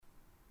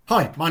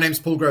Hi, my name's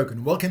Paul Grogan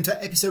and welcome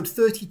to episode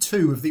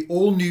 32 of the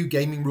all-new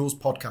Gaming Rules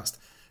podcast.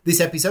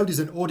 This episode is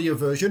an audio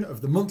version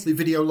of the monthly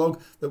video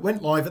log that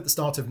went live at the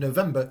start of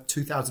November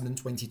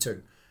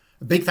 2022.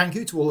 A big thank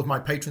you to all of my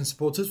Patreon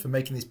supporters for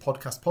making this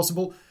podcast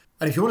possible.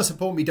 And if you want to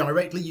support me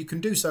directly, you can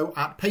do so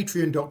at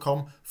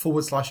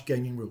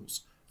patreon.com/gaming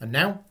rules. And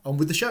now, on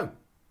with the show.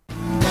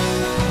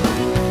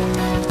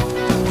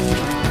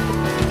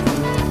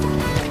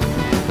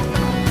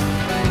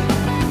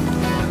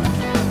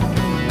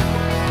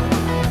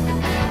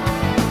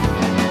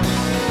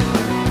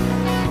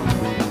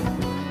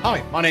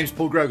 Hi, my name's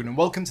Paul Grogan and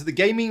welcome to the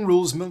Gaming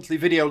Rules monthly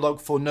video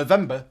log for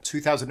November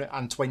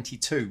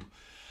 2022.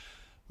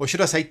 Or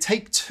should I say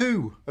take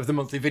two of the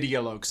monthly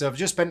video log, because I've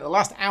just spent the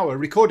last hour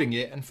recording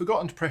it and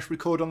forgotten to press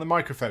record on the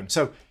microphone.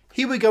 So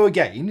here we go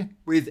again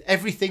with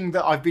everything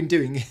that I've been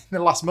doing in the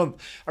last month.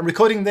 I'm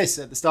recording this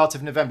at the start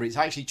of November. It's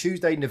actually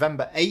Tuesday,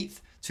 November 8th,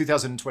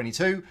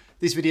 2022.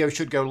 This video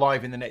should go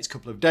live in the next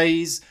couple of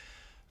days.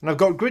 And I've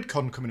got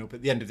GridCon coming up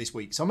at the end of this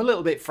week, so I'm a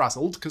little bit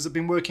frazzled because I've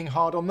been working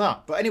hard on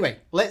that. But anyway,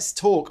 let's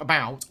talk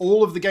about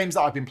all of the games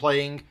that I've been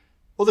playing,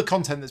 other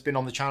content that's been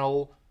on the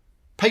channel,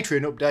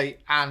 Patreon update,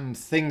 and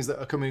things that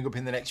are coming up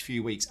in the next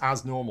few weeks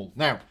as normal.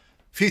 Now, a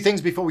few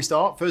things before we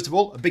start. First of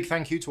all, a big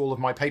thank you to all of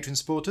my Patreon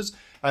supporters.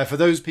 For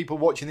those people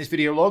watching this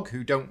video log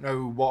who don't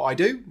know what I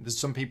do, there's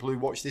some people who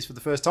watch this for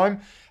the first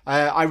time.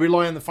 I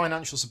rely on the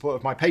financial support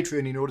of my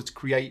Patreon in order to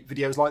create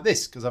videos like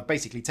this, because I've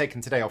basically taken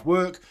today off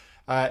work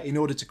in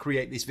order to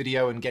create this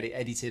video and get it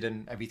edited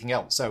and everything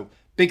else. So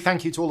big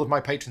thank you to all of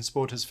my Patreon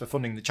supporters for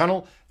funding the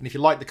channel. And if you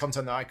like the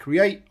content that I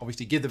create,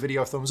 obviously give the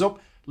video a thumbs up.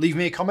 Leave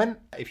me a comment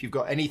if you've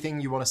got anything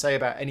you want to say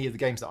about any of the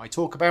games that I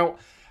talk about.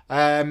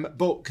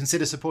 But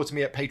consider supporting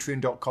me at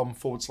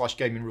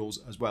patreon.com/gaming rules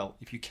as well,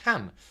 if you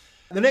can.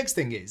 The next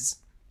thing is,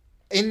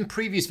 in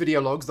previous video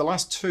logs, the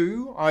last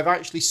two, I've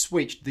actually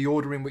switched the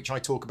order in which I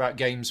talk about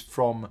games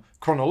from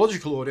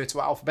chronological order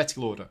to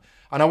alphabetical order.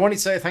 And I wanted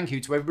to say a thank you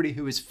to everybody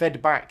who has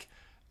fed back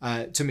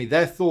to me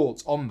their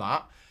thoughts on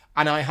that.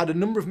 And I had a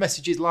number of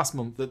messages last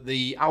month that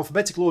the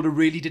alphabetical order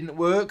really didn't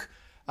work.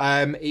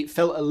 It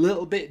felt a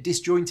little bit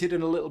disjointed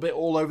and a little bit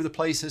all over the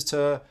place as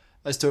to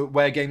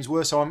where games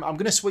were. So I'm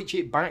going to switch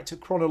it back to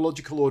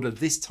chronological order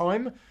this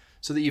time,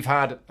 so that you've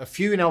had a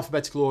few in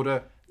alphabetical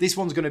order. This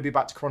one's going to be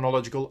back to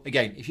chronological.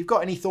 Again, if you've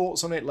got any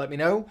thoughts on it, let me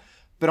know.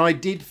 But I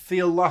did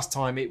feel last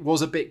time it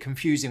was a bit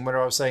confusing when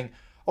I was saying,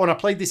 oh, and I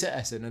played this at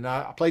Essen, and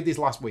I played this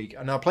last week,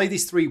 and I played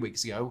this 3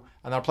 weeks ago,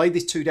 and I played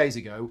this 2 days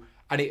ago,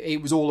 and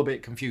it was all a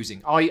bit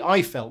confusing.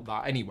 I felt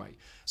that anyway.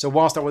 So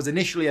whilst I was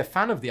initially a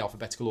fan of the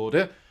alphabetical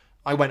order,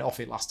 I went off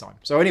it last time.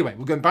 So anyway,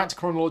 we're going back to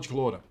chronological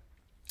order.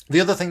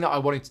 The other thing that I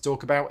wanted to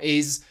talk about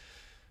is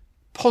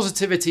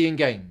positivity in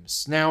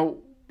games. Now,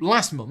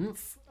 last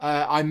month,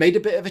 I made a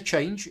bit of a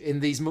change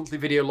in these monthly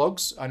video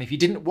logs, and if you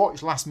didn't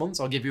watch last month's,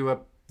 I'll give you a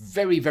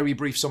very, very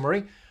brief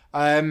summary.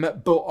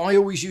 But I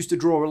always used to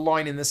draw a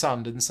line in the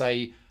sand and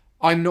say,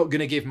 I'm not going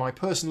to give my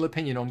personal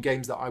opinion on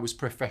games that I was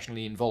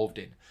professionally involved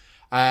in.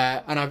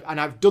 And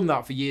I've done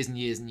that for years and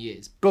years and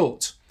years.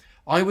 But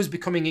I was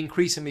becoming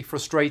increasingly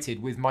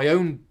frustrated with my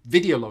own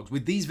video logs,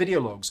 with these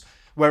video logs,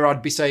 where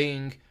I'd be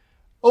saying,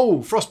 oh,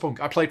 Frostpunk,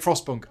 I played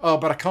Frostpunk. Oh,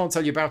 but I can't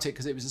tell you about it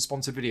because it was a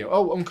sponsored video.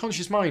 Oh,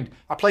 Unconscious Mind,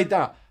 I played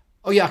that.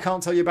 Oh yeah, I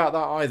can't tell you about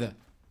that either.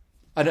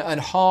 And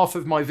half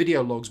of my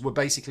video logs were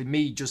basically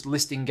me just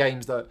listing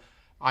games that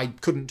I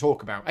couldn't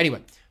talk about.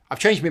 Anyway, I've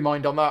changed my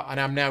mind on that, and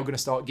I'm now going to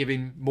start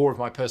giving more of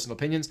my personal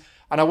opinions.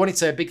 And I wanted to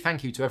say a big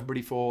thank you to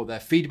everybody for their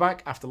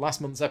feedback after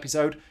last month's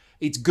episode.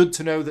 It's good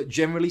to know that,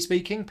 generally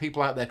speaking,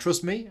 people out there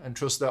trust me and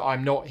trust that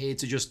I'm not here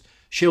to just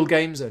shill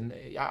games, and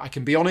I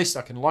can be honest,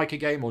 I can like a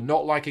game or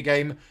not like a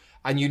game,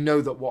 and you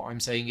know that what I'm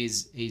saying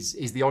is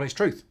the honest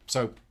truth.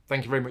 So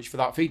thank you very much for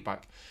that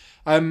feedback.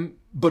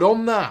 But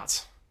on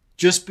that,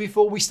 just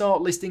before we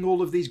start listing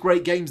all of these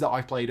great games that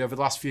I've played over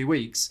the last few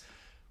weeks,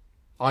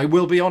 I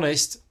will be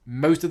honest,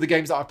 most of the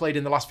games that I've played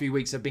in the last few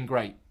weeks have been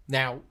great.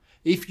 Now,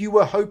 if you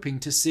were hoping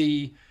to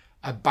see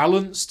a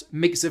balanced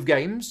mix of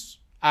games,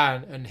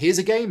 and here's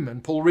a game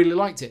and Paul really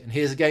liked it, and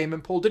here's a game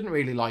and Paul didn't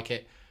really like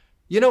it,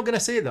 you're not going to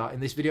see that in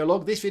this video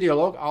log. This video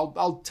log,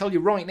 I'll tell you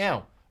right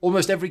now,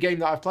 almost every game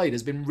that I've played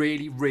has been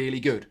really, really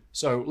good.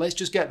 So let's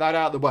just get that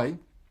out of the way.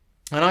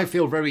 And I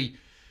feel very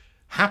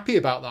happy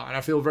about that, and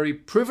I feel very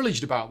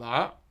privileged about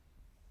that.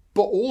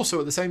 But also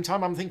at the same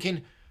time, I'm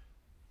thinking,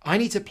 I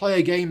need to play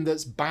a game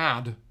that's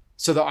bad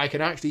so that I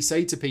can actually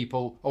say to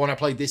people, oh, and I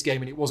played this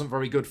game and it wasn't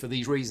very good for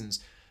these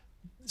reasons.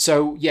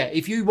 So yeah,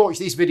 if you watch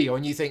this video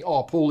and you think,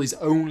 oh, Paul is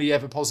only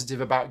ever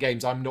positive about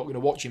games, I'm not going to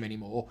watch him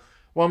anymore.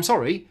 Well, I'm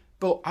sorry,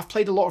 but I've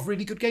played a lot of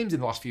really good games in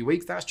the last few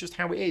weeks. That's just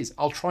how it is.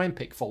 I'll try and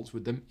pick faults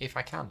with them if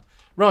I can.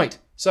 Right,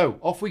 so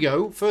off we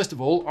go. First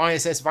of all,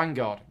 ISS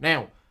Vanguard.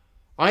 Now,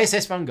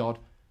 ISS Vanguard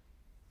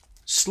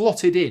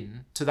slotted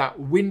in to that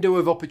window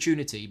of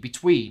opportunity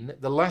between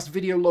the last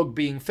video log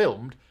being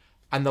filmed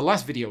and the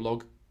last video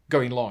log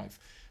going live.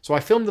 So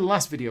I filmed the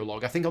last video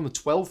log, I think on the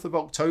 12th of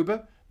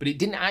October, but it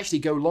didn't actually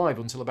go live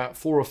until about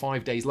 4 or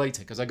 5 days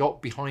later because I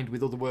got behind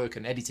with other work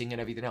and editing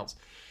and everything else.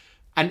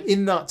 And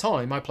in that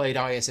time, I played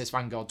ISS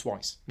Vanguard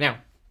twice. Now,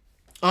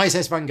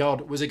 ISS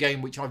Vanguard was a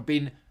game which I've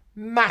been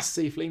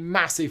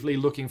massively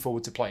looking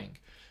forward to playing.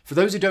 For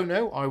those who don't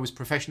know, I was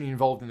professionally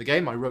involved in the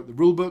game. I wrote the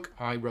rulebook,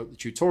 I wrote the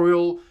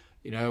tutorial,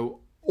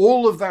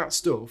 all of that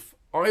stuff.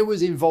 I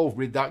was involved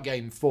with that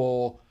game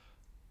for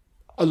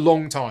a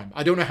long time.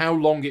 I don't know how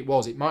long it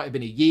was. It might have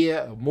been a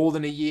year or more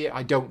than a year.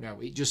 I don't know.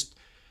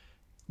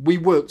 We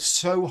worked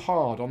so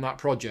hard on that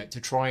project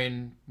to try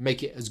and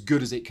make it as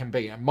good as it can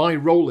be. And my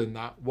role in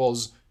that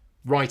was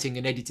writing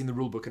and editing the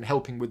rulebook and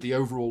helping with the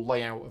overall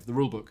layout of the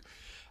rulebook.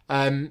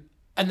 And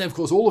then, of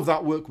course, all of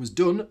that work was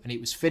done and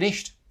it was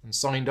finished and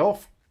signed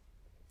off.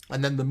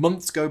 And then the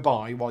months go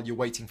by while you're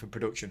waiting for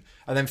production.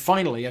 And then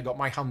finally, I got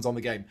my hands on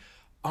the game.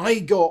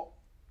 I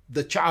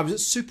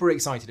was super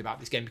excited about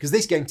this game because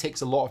this game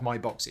ticks a lot of my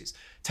boxes.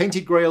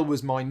 Tainted Grail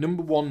was my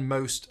number one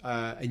most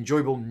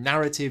enjoyable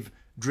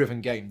narrative-driven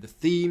game. The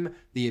theme,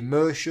 the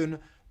immersion,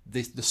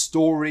 the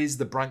stories,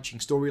 the branching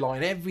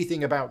storyline,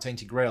 everything about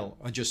Tainted Grail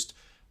I just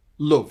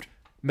loved.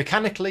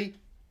 Mechanically,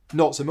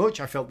 not so much.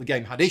 I felt the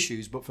game had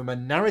issues, but from a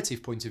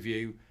narrative point of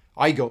view,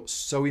 I got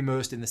so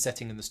immersed in the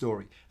setting and the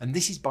story. And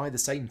this is by the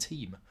same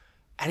team.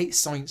 And it's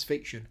science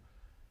fiction.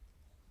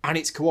 And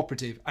it's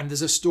cooperative. And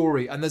there's a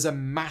story. And there's a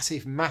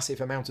massive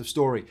amount of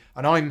story.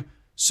 And I'm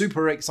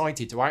super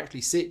excited to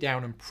actually sit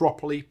down and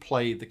properly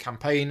play the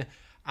campaign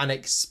and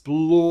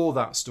explore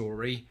that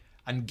story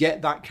and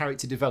get that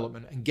character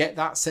development and get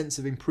that sense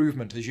of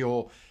improvement as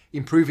you're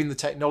improving the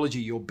technology,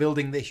 you're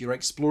building this, you're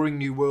exploring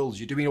new worlds,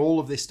 you're doing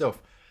all of this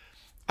stuff.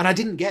 And I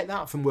didn't get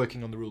that from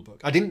working on the rulebook.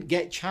 I didn't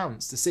get a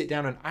chance to sit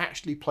down and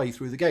actually play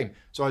through the game.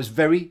 So I was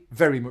very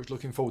much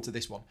looking forward to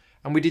this one.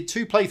 And we did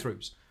 2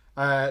 playthroughs.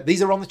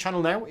 These are on the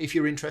channel now, if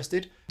you're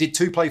interested. Did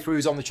 2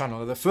 playthroughs on the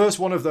channel. The first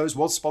one of those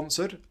was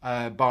sponsored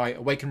by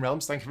Awaken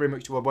Realms. Thank you very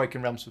much to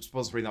Awaken Realms for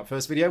sponsoring that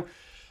first video.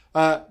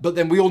 But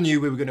then we all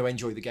knew we were going to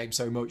enjoy the game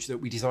so much that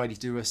we decided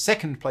to do a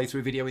second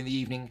playthrough video in the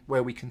evening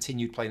where we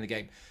continued playing the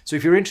game. So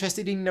if you're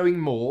interested in knowing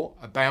more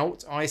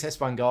about ISS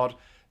Vanguard,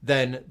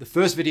 then the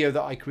first video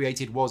that I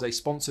created was a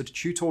sponsored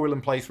tutorial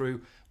and playthrough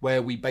where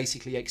we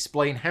basically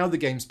explain how the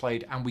game's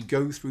played and we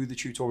go through the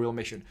tutorial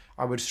mission.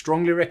 I would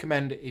strongly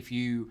recommend, if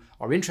you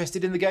are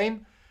interested in the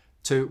game,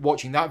 to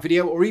watching that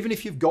video, or even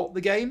if you've got the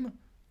game,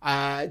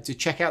 to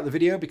check out the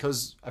video,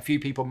 because a few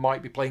people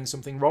might be playing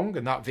something wrong,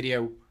 and that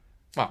video,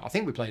 well, I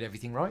think we played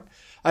everything right.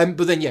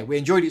 But then, yeah, we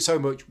enjoyed it so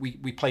much,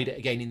 we played it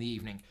again in the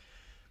evening.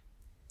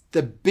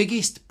 The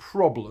biggest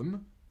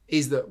problem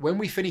is that when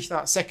we finished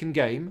that second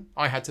game,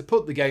 I had to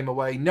put the game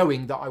away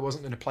knowing that I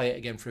wasn't going to play it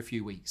again for a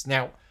few weeks.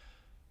 Now,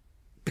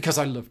 because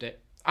I loved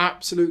it,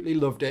 absolutely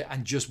loved it,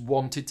 and just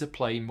wanted to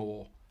play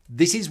more.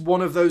 This is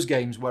one of those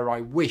games where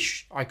I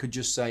wish I could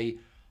just say,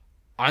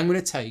 I'm going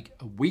to take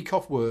a week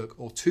off work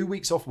or 2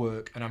 weeks off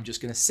work, and I'm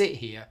just going to sit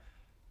here,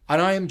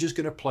 and I am just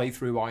going to play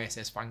through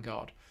ISS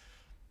Vanguard.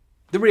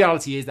 The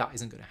reality is that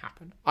isn't going to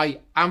happen.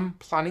 I am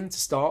planning to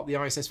start the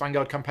ISS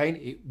Vanguard campaign.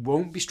 It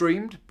won't be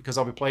streamed because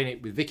I'll be playing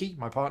it with Vicky,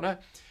 my partner,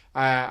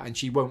 and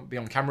she won't be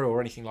on camera or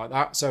anything like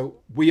that. So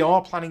we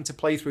are planning to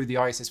play through the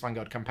ISS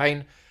Vanguard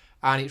campaign,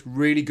 and it's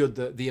really good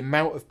that the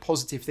amount of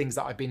positive things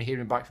that I've been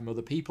hearing back from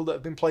other people that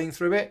have been playing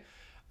through it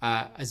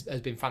has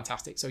been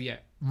fantastic. So yeah,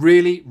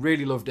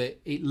 really loved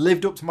it. It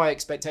lived up to my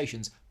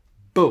expectations,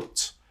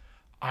 but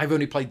I've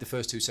only played the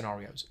first 2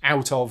 scenarios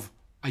out of,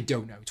 I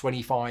don't know,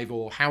 25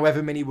 or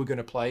however many we're going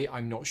to play,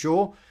 I'm not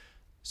sure.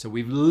 So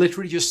we've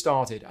literally just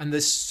started, and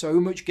there's so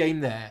much game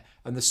there,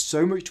 and there's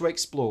so much to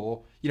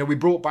explore. We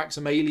brought back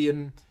some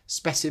alien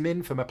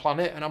specimen from a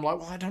planet, and I'm like,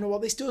 well, I don't know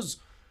what this does.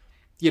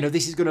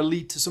 This is going to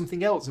lead to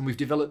something else, and we've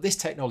developed this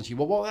technology.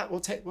 Well,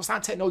 what's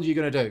that technology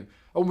going to do?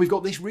 Oh, and we've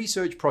got this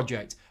research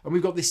project, and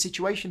we've got this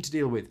situation to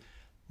deal with.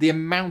 The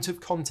amount of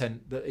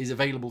content that is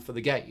available for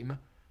the game,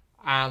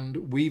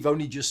 and we've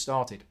only just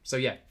started. So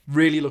yeah,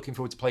 really looking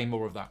forward to playing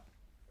more of that.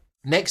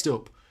 Next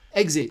up,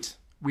 Exit.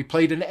 We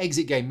played an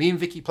Exit game. Me and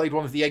Vicky played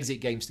one of the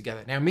Exit games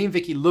together. Now, me and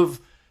Vicky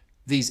love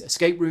these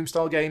escape room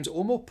style games,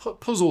 or more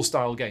puzzle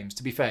style games,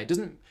 to be fair. It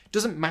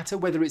doesn't matter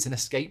whether it's an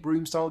escape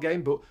room style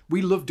game, but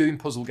we love doing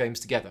puzzle games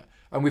together.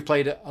 And we've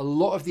played a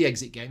lot of the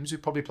Exit games.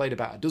 We've probably played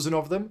about a dozen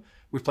of them.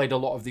 We've played a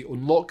lot of the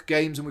Unlock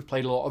games, and we've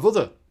played a lot of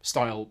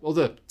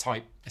other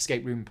type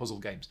escape room puzzle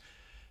games.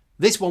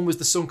 This one was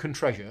the Sunken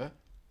Treasure,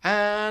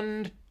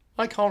 and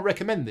I can't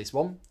recommend this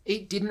one.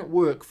 It didn't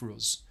work for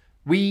us.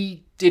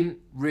 We didn't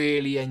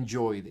really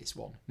enjoy this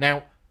one.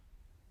 Now,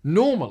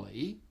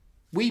 normally,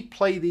 we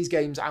play these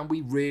games and we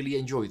really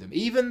enjoy them.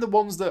 Even the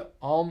ones that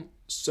aren't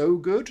so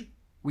good,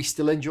 we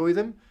still enjoy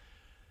them.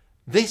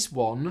 This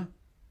one,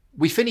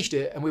 we finished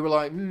it and we were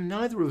like,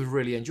 neither of us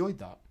really enjoyed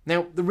that.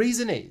 Now, the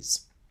reason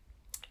is,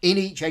 in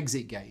each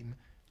Exit game,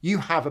 you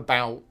have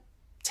about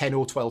 10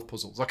 or 12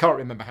 puzzles. I can't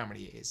remember how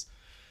many it is.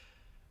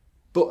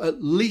 But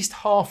at least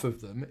half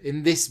of them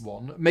in this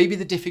one, maybe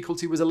the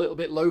difficulty was a little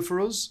bit low for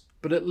us,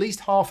 but at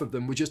least half of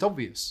them were just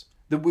obvious.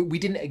 That we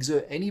didn't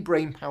exert any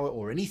brain power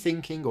or any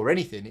thinking or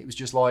anything. It was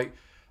just like,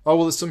 oh,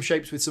 well, there's some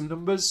shapes with some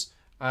numbers.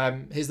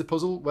 Here's the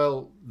puzzle.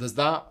 Well, there's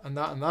that and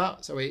that and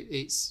that. So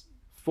it's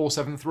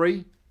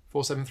 473?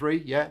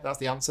 473, yeah, that's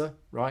the answer.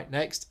 Right,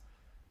 next.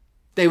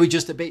 They were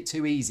just a bit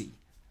too easy.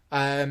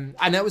 And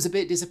that was a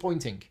bit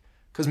disappointing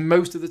because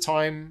most of the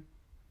time,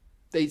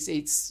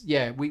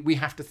 we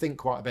have to think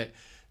quite a bit.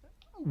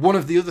 One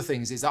of the other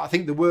things is that I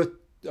think there were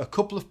a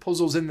couple of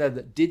puzzles in there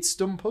that did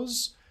stump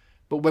us,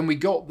 but when we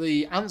got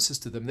the answers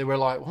to them, they were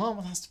like,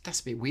 well, that's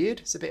a bit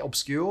weird. It's a bit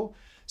obscure.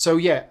 So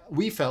yeah,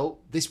 we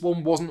felt this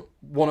one wasn't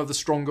one of the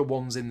stronger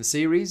ones in the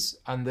series,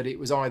 and that it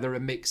was either a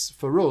mix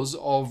for us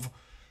of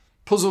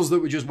puzzles that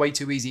were just way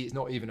too easy, it's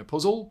not even a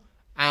puzzle,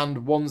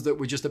 and ones that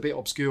were just a bit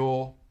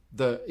obscure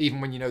that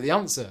even when you know the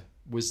answer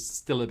was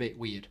still a bit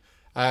weird.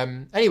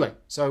 Anyway,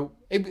 so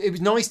it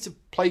was nice to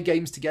play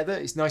games together.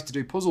 It's nice to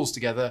do puzzles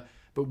together,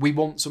 but we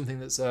want something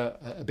that's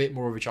a bit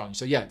more of a challenge.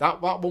 So yeah,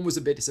 that one was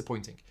a bit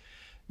disappointing.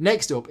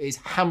 Next up is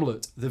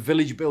Hamlet, the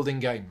village building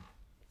game.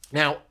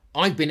 Now,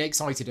 I've been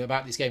excited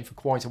about this game for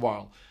quite a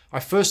while. I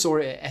first saw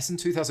it at Essen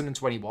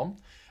 2021,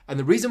 and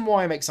the reason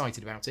why I'm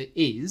excited about it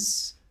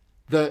is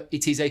that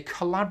it is a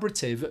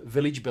collaborative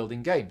village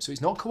building game. So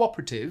it's not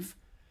cooperative,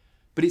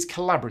 but it's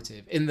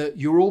collaborative in that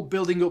you're all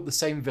building up the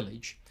same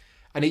village,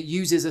 and it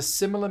uses a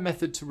similar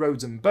method to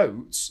Roads and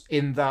Boats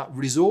in that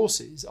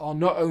resources are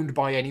not owned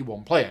by any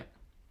one player.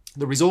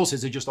 The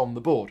resources are just on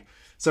the board.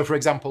 So for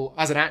example,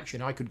 as an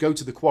action, I could go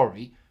to the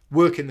quarry,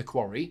 work in the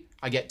quarry.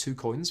 I get 2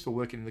 coins for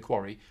working in the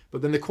quarry,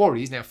 but then the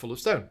quarry is now full of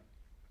stone.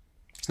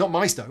 It's not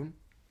my stone,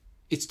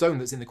 it's stone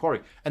that's in the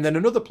quarry. And then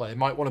another player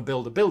might want to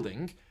build a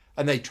building,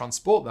 and they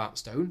transport that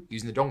stone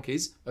using the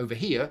donkeys over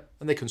here,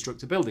 and they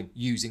construct a building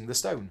using the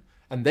stone.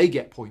 And they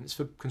get points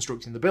for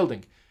constructing the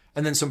building.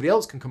 And then somebody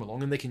else can come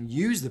along and they can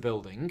use the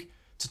building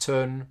to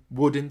turn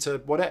wood into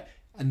whatever.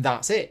 And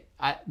that's it.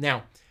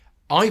 Now,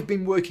 I've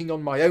been working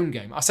on my own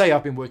game. I say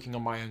I've been working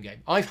on my own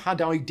game. I've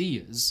had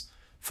ideas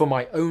for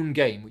my own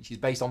game, which is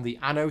based on the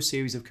Anno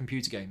series of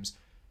computer games,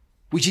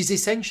 which is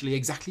essentially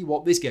exactly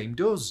what this game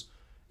does,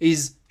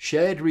 is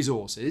shared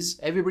resources.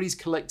 Everybody's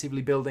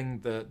collectively building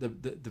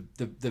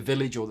the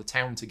village or the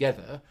town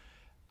together.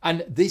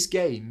 And this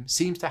game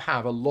seems to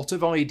have a lot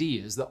of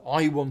ideas that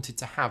I wanted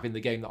to have in the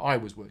game that I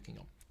was working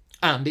on.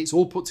 And it's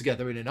all put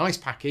together in a nice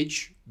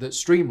package that's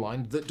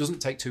streamlined, that doesn't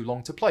take too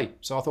long to play.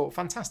 So I thought,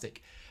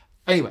 fantastic.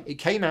 Anyway, it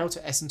came out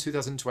at Essen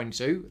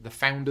 2022, the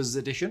Founders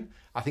Edition.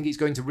 I think it's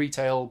going to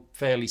retail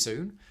fairly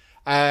soon.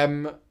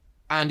 And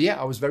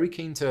yeah, I was very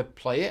keen to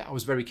play it. I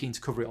was very keen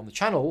to cover it on the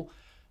channel.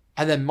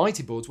 And then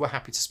Mighty Boards were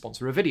happy to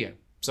sponsor a video.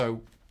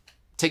 So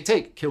tick,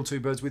 tick, kill 2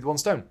 birds with 1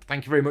 stone.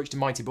 Thank you very much to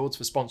Mighty Boards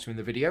for sponsoring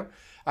the video.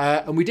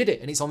 And we did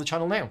it, and it's on the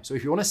channel now. So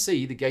if you want to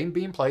see the game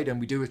being played, and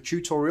we do a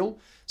tutorial,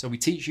 so we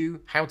teach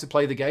you how to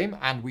play the game,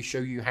 and we show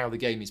you how the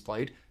game is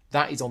played,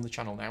 that is on the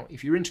channel now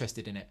if you're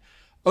interested in it.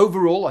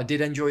 Overall, I did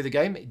enjoy the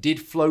game. It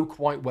did flow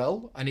quite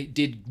well, and it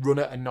did run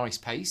at a nice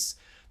pace.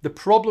 The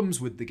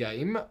problems with the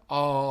game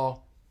are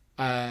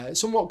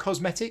somewhat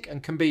cosmetic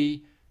and can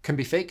be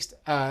fixed.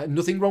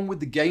 Nothing wrong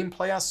with the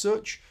gameplay as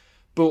such,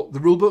 but the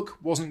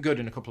rulebook wasn't good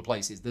in a couple of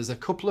places. There's a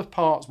couple of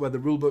parts where the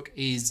rulebook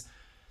is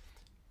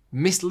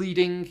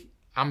misleading,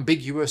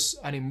 ambiguous,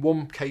 and in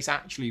one case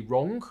actually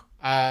wrong,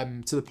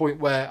 to the point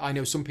where I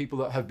know some people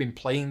that have been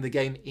playing the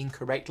game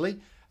incorrectly,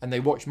 and they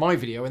watched my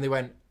video and they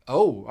went,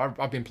 oh,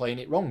 I've been playing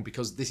it wrong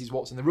because this is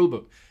what's in the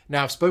rulebook.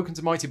 Now, I've spoken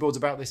to Mighty Boards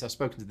about this. I've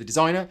spoken to the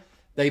designer.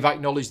 They've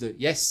acknowledged that,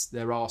 yes,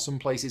 there are some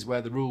places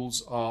where the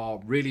rules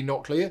are really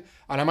not clear,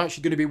 and I'm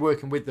actually going to be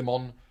working with them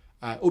on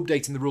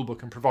updating the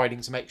rulebook and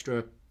providing some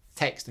extra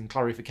text and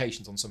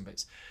clarifications on some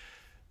bits.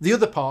 The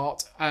other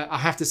part, I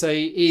have to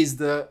say, is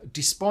that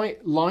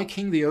despite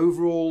liking the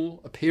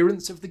overall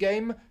appearance of the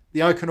game,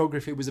 the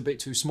iconography was a bit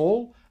too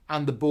small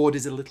and the board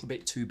is a little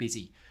bit too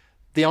busy.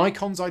 The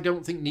icons I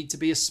don't think need to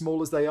be as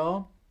small as they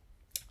are,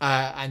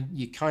 and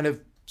you kind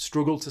of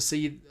struggle to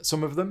see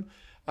some of them.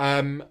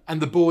 And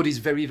the board is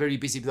very, very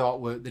busy with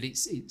artwork that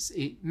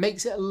it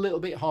makes it a little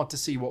bit hard to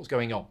see what's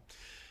going on.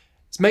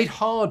 It's made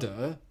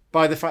harder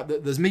by the fact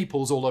that there's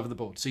meeples all over the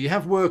board. So you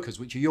have workers,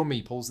 which are your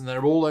meeples, and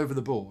they're all over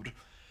the board.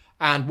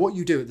 And what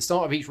you do at the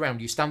start of each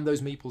round, you stand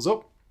those meeples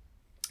up,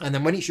 and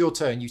then when it's your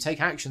turn, you take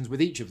actions with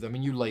each of them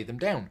and you lay them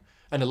down.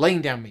 And a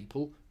laying down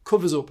meeple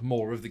covers up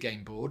more of the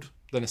game board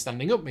than a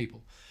standing up meeple.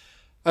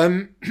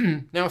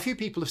 Now, a few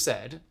people have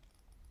said,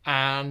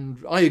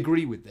 and I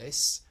agree with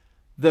this,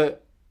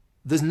 that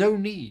there's no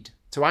need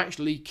to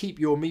actually keep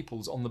your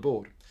meeples on the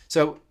board.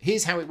 So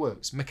here's how it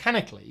works.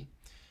 Mechanically,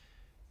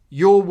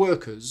 your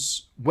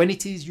workers, when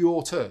it is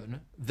your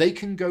turn, they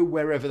can go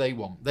wherever they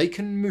want. They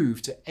can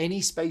move to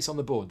any space on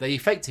the board. They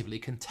effectively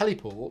can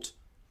teleport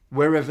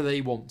wherever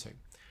they want to.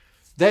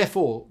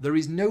 Therefore, there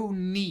is no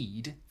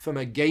need from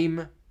a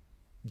game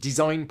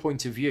design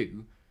point of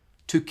view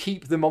to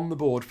keep them on the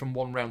board from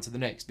one round to the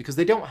next, because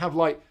they don't have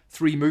like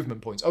 3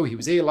 movement points. Oh, he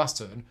was here last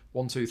turn.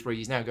 1, 2, 3.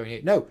 He's now going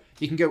here. No,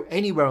 he can go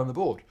anywhere on the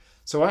board.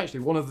 So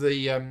actually, one of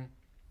the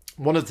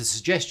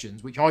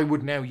suggestions which I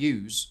would now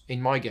use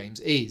in my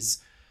games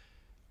is,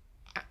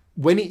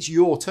 when it's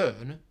your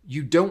turn,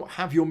 you don't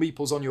have your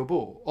meeples on your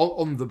board,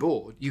 on the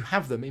board. You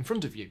have them in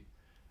front of you,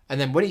 And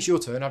then when it's your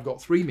turn, I've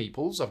got 3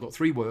 meeples. I've got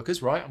 3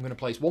 workers, right? I'm going to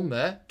place 1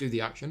 there, do the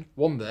action,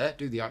 1 there,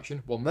 do the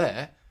action, 1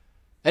 there.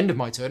 End of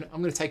my turn,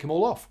 I'm going to take them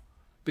all off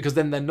because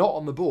then they're not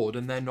on the board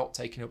and they're not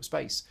taking up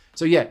space.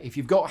 So yeah, if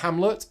you've got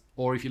Hamlet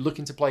or if you're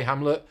looking to play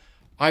Hamlet,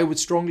 I would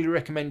strongly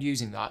recommend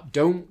using that.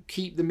 Don't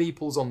keep the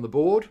meeples on the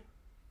board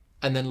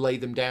and then lay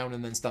them down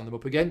and then stand them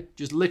up again.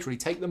 Just literally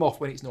take them off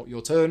when it's not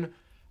your turn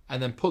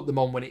and then put them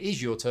on when it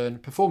is your turn,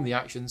 perform the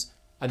actions,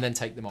 and then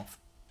take them off.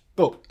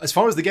 But as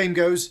far as the game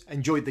goes,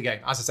 enjoyed the game.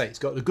 As I say, it's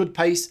got a good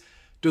pace,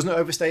 doesn't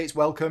overstay its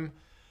welcome.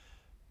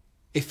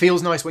 It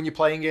feels nice when you're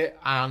playing it,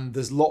 and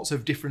there's lots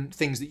of different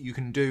things that you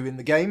can do in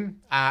the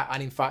game.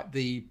 And in fact,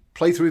 the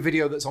playthrough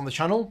video that's on the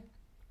channel,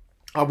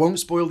 I won't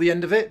spoil the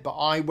end of it, but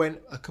I went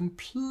a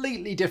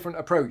completely different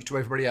approach to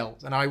everybody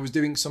else. And I was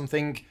doing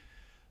something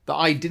that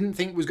I didn't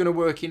think was going to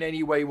work in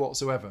any way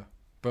whatsoever,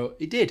 but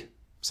it did.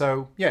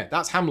 So yeah,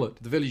 that's Hamlet,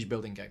 the village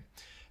building game.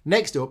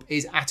 Next up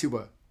is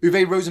Atua,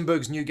 Uwe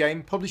Rosenberg's new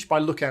game, published by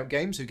Lookout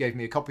Games, who gave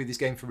me a copy of this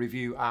game for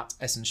review at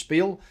Essen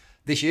Spiel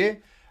this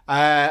year.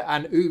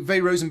 And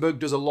Uwe Rosenberg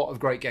does a lot of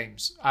great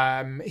games.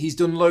 He's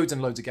done loads and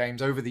loads of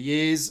games over the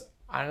years,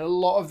 and a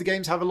lot of the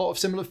games have a lot of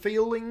similar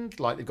feeling,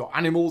 like they've got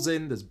animals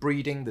in, there's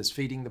breeding, there's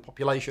feeding the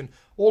population,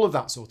 all of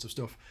that sort of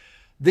stuff.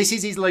 This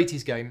is his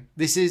latest game.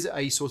 This is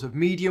a sort of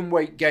medium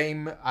weight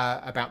game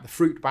about the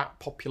fruit bat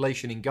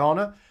population in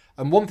Ghana.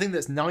 And one thing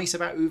that's nice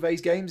about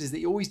Uwe's games is that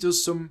he always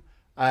does some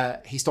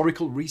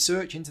historical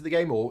research into the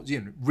game, or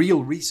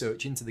real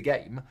research into the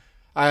game,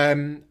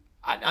 and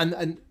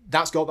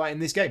that's got that in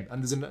this game.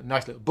 And there's a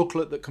nice little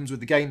booklet that comes with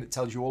the game that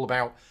tells you all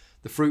about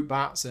the fruit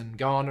bats and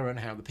Ghana and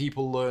how the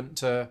people learned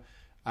to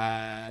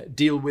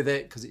deal with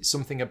it, because it's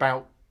something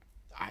about,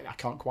 I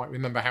can't quite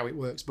remember how it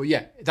works, but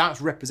yeah,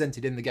 that's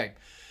represented in the game.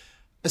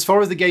 As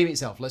far as the game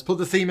itself, let's put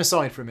the theme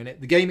aside for a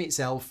minute. The game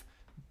itself,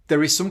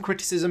 there is some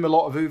criticism. A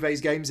lot of Uwe's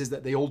games is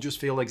that they all just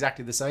feel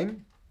exactly the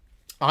same.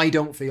 I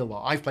don't feel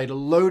that. I've played a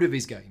load of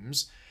his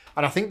games,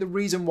 and I think the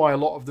reason why a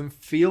lot of them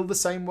feel the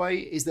same way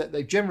is that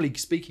they've, generally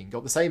speaking,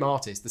 got the same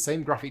artist, the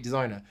same graphic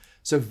designer.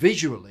 So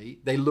visually,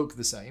 they look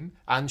the same.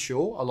 And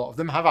sure, a lot of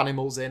them have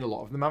animals in, a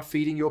lot of them have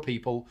feeding your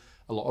people,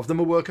 a lot of them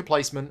are worker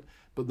placement.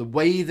 But the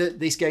way that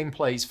this game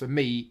plays, for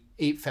me,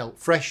 it felt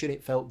fresh and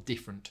it felt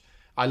different.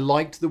 I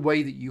liked the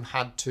way that you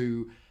had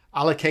to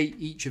allocate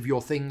each of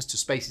your things to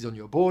spaces on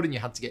your board, and you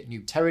had to get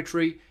new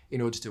territory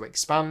in order to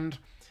expand.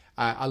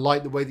 I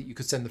liked the way that you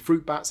could send the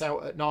fruit bats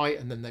out at night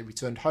and then they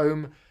returned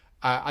home.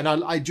 And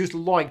I just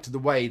liked the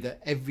way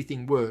that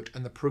everything worked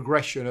and the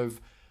progression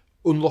of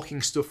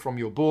unlocking stuff from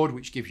your board,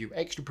 which gives you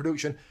extra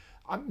production.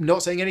 I'm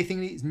not saying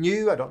anything is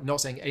new. I'm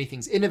not saying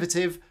anything's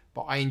innovative,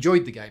 but I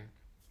enjoyed the game.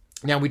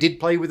 Now, we did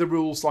play with the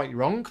rules slightly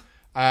wrong.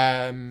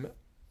 And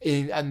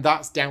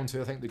that's down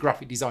to, I think, the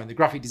graphic design. The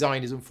graphic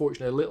design is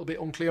unfortunately a little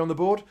bit unclear on the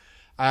board.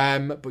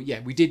 But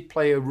yeah, we did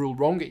play a rule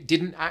wrong. It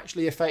didn't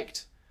actually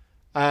affect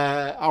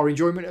our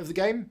enjoyment of the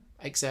game,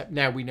 except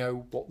now we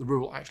know what the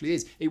rule actually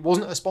is. It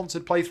wasn't a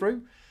sponsored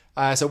playthrough.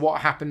 So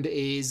what happened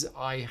is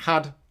I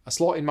had a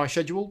slot in my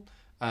schedule.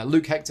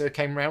 Luke Hector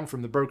came round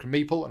from the Broken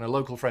Meeple and a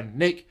local friend,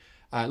 Nick.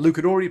 Luke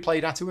had already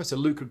played Atua, so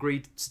Luke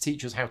agreed to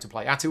teach us how to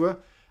play Atua.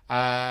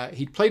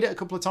 He'd played it a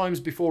couple of times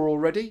before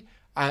already,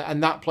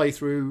 and that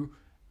playthrough,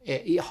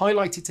 it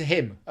highlighted to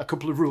him a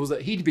couple of rules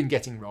that he'd been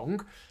getting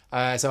wrong.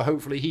 So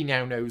hopefully he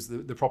now knows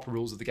the proper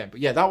rules of the game. But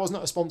yeah, that was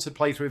not a sponsored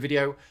playthrough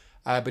video.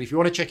 But if you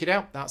want to check it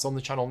out, that's on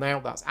the channel now.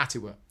 That's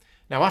Atua.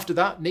 Now, after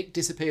that, Nick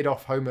disappeared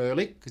off home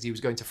early because he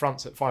was going to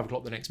France at 5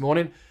 o'clock the next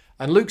morning.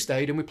 And Luke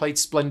stayed and we played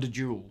Splendor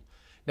Duel.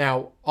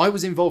 Now, I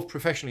was involved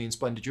professionally in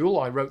Splendor Duel.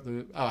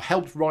 I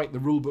helped write the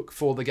rulebook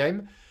for the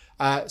game.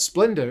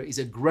 Splendor is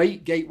a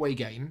great gateway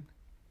game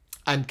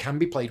and can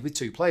be played with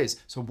 2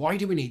 players. So why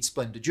do we need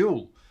Splendor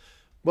Duel?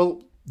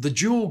 Well, the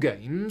duel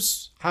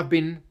games have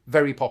been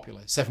very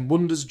popular. Seven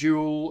Wonders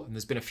Duel, and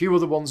there's been a few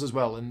other ones as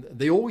well, and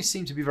they always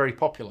seem to be very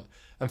popular.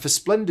 And for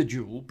Splendor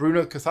Duel,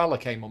 Bruno Cathala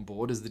came on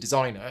board as the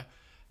designer,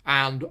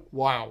 and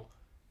wow,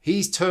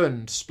 he's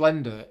turned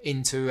Splendor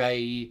into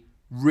a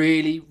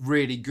really,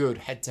 really good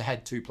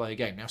head-to-head 2-player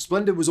game. Now,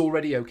 Splendor was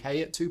already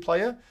okay at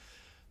 2-player,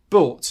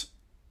 but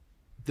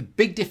the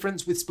big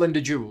difference with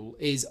Splendor Duel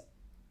is,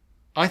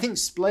 I think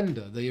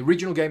Splendor, the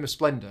original game of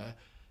Splendor,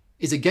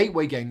 is a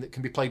gateway game that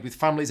can be played with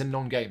families and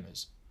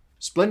non-gamers.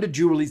 Splendor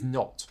Duel is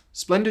not.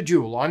 Splendor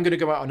Duel, I'm going to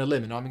go out on a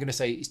limb and I'm going to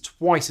say is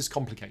twice as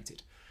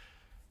complicated.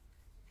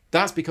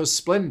 That's because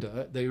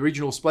Splendor, the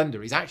original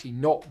Splendor, is actually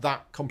not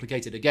that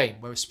complicated a game,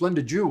 whereas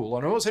Splendor Duel,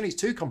 and I'm not saying it's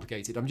too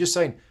complicated, I'm just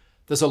saying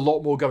there's a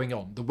lot more going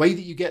on. The way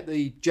that you get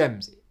the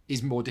gems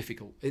is more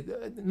difficult.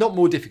 Not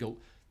more difficult,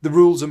 the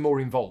rules are more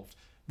involved.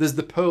 There's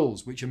the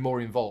pearls, which are more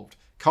involved.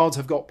 Cards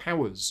have got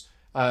powers.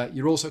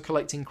 You're also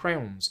collecting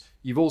crowns.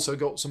 You've also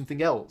got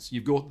something else.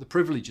 You've got the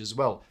privilege as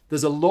well.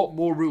 There's a lot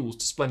more rules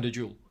to Splendor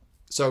Duel.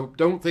 So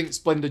don't think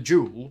Splendor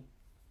Duel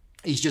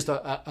is just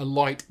a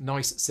light,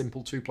 nice,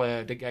 simple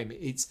 2-player game.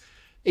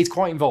 It's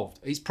quite involved.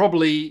 It's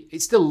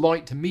still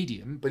light to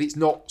medium, but it's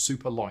not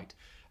super light.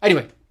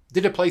 Anyway,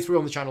 did a playthrough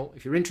on the channel.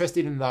 If you're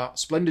interested in that,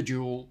 Splendor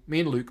Duel,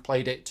 me and Luke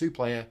played it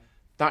 2-player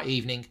that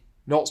evening.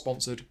 not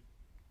sponsored,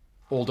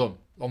 all done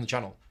on the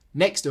channel.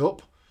 Next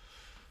up,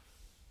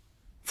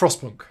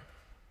 Frostpunk.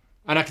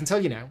 And I can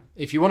tell you now,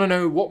 if you want to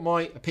know what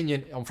my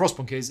opinion on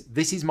Frostpunk is,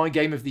 this is my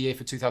game of the year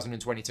for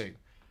 2022.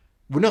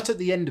 We're not at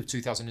the end of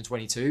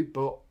 2022,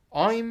 but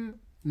I'm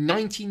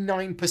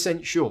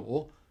 99%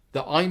 sure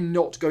that I'm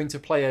not going to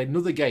play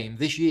another game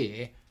this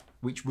year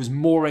which was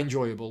more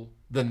enjoyable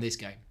than this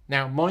game.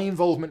 Now, my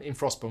involvement in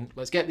Frostpunk,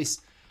 let's get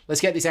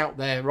this out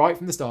there right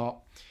from the start.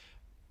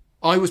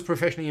 I was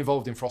professionally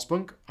involved in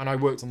Frostpunk, and I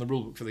worked on the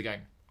rulebook for the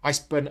game. I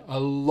spent a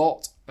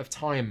lot of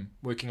time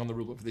working on the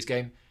rulebook for this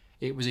game.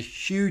 It was a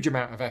huge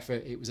amount of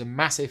effort. It was a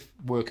massive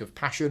work of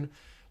passion.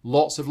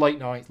 Lots of late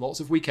nights, lots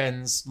of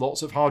weekends,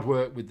 lots of hard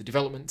work with the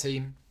development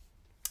team.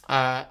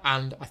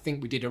 And I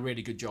think we did a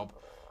really good job.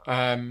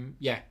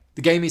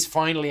 The game is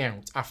finally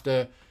out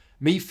after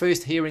me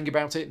first hearing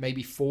about it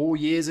maybe 4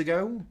 years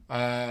ago,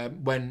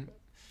 when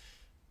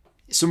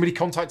somebody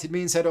contacted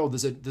me and said,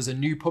 there's a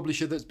new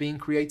publisher that's being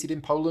created in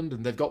Poland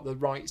and they've got the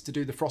rights to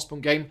do the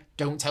Frostpunk game.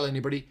 Don't tell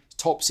anybody. It's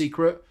top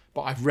secret,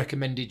 but I've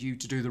recommended you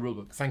to do the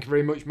rulebook. Thank you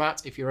very much,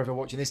 Matt, if you're ever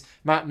watching this.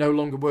 Matt no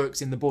longer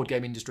works in the board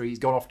game industry. He's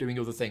gone off doing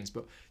other things.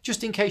 But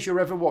just in case you're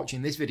ever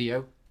watching this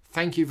video,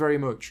 thank you very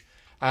much.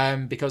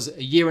 Because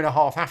a year and a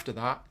half after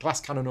that,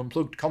 Glass Cannon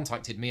Unplugged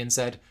contacted me and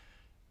said,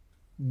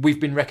 we've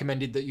been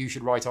recommended that you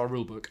should write our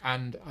rulebook.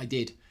 And I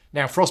did.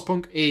 Now,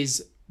 Frostpunk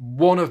is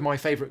one of my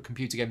favourite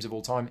computer games of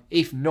all time,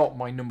 if not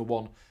my number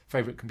one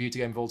favourite computer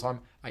game of all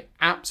time. I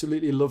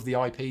absolutely love the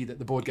IP that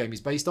the board game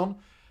is based on.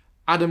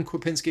 Adam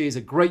Kwapinski is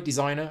a great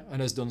designer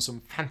and has done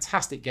some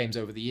fantastic games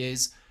over the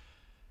years.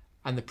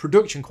 And the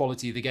production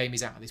quality of the game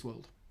is out of this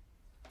world.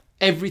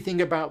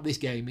 Everything about this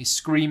game is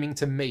screaming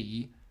to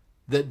me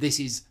that this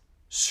is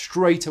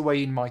straight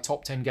away in my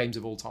top 10 games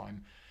of all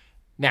time.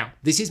 Now,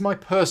 this is my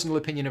personal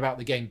opinion about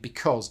the game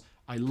because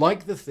I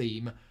like the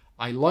theme,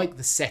 I like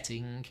the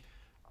setting,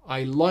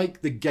 I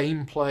like the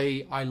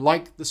gameplay, I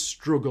like the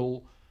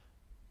struggle,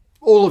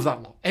 all of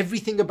that lot.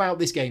 Everything about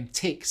this game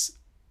ticks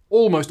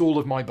almost all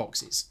of my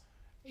boxes.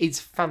 It's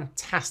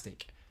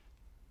fantastic.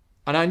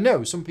 And I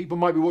know some people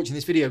might be watching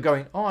this video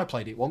going, I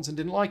played it once and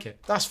didn't like it.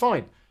 That's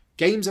fine.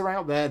 Games are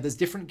out there. There's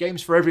different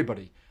games for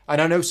everybody.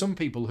 And I know some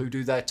people who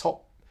do their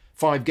top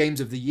 5 games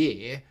of the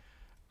year,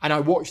 and I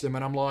watch them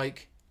and I'm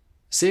like,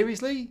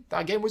 seriously?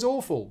 That game was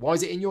awful. Why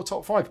is it in your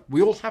top 5?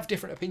 We all have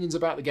different opinions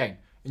about the game.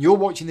 And you're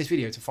watching this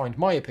video to find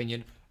my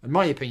opinion. And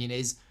my opinion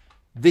is,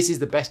 this is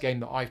the best game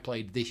that I've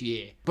played this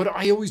year. But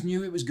I always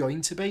knew it was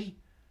going to be.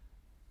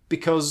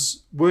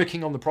 Because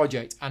working on the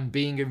project and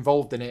being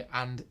involved in it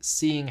and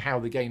seeing how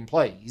the game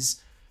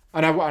plays,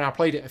 and I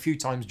played it a few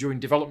times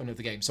during development of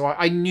the game, so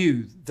I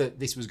knew that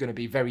this was going to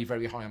be very,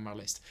 very high on my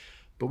list.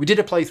 But we did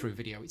a playthrough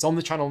video. It's on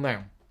the channel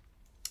now.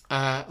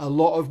 A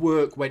lot of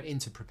work went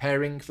into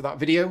preparing for that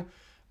video.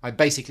 I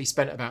basically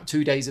spent about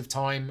 2 days of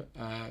time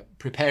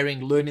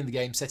preparing, learning the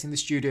game, setting the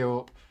studio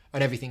up,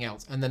 and everything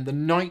else. And then the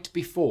night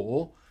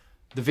before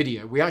the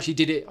video, we actually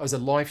did it as a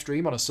live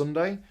stream on a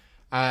Sunday.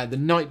 The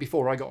night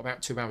before, I got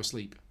about 2 hours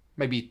sleep,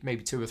 maybe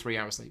 2 or 3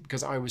 hours sleep,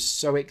 because I was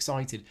so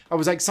excited. I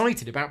was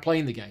excited about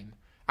playing the game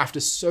after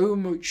so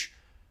much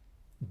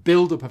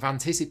build-up of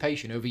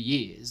anticipation over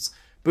years,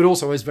 but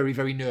also I was very,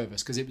 very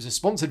nervous because it was a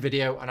sponsored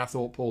video, and I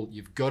thought, Paul,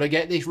 you've got to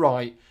get this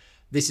right.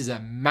 This is a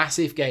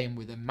massive game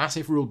with a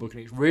massive rulebook, and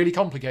it's really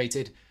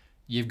complicated.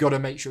 You've got to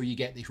make sure you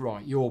get this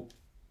right. Your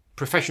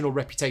professional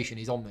reputation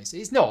is on this.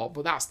 It's not,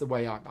 but that's the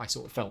way I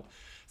sort of felt.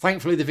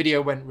 Thankfully, the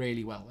video went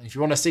really well. And if you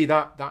want to see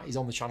that, that is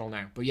on the channel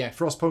now. But yeah,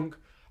 Frostpunk,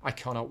 I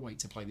cannot wait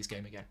to play this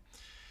game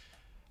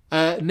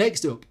again.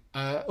 Next up,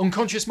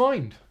 Unconscious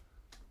Mind.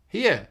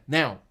 Here.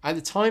 Now, at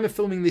the time of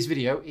filming this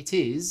video, it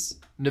is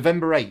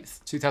November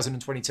 8th,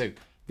 2022.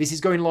 This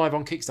is going live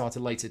on Kickstarter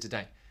later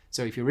today.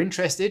 So if you're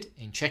interested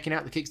in checking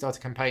out the Kickstarter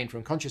campaign for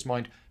Unconscious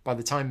Mind, by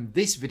the time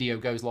this video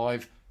goes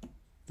live,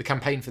 the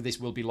campaign for this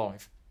will be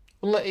live.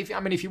 If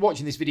you're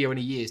watching this video in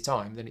a year's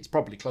time, then it's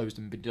probably closed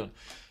and been done.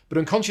 But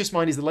Unconscious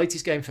Mind is the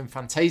latest game from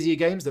Fantasia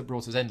Games that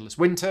brought us Endless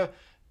Winter.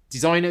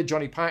 Designer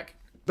Johnny Pack.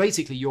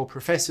 Basically, your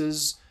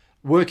professors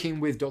working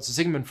with Dr.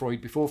 Sigmund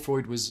Freud before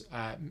Freud was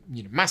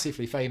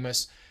massively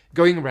famous,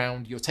 going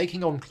around. You're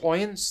taking on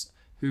clients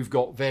who've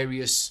got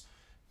various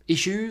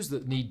issues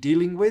that need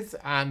dealing with,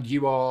 and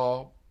you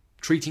are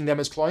treating them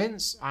as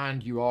clients,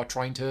 and you are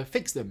trying to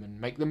fix them and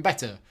make them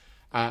better.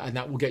 And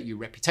that will get you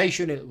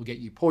reputation, it will get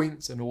you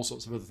points and all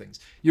sorts of other things.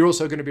 You're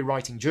also going to be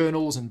writing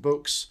journals and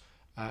books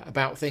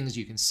about things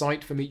you can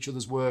cite from each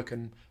other's work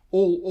and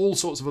all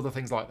sorts of other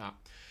things like that.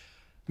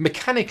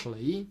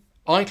 Mechanically,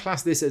 I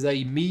class this as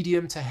a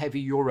medium to heavy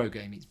Euro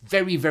game. It's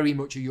very, very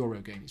much a Euro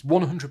game. It's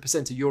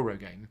 100% a Euro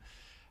game.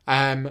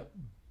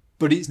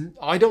 But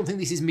I don't think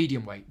this is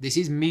medium weight. This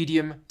is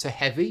medium to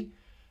heavy,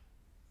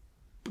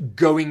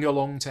 going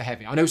along to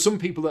heavy. I know some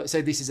people that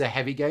say this is a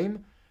heavy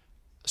game.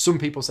 Some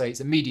people say it's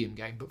a medium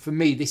game, but for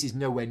me, this is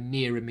nowhere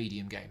near a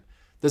medium game.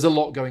 There's a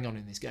lot going on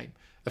in this game.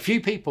 A few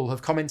people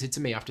have commented to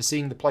me after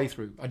seeing the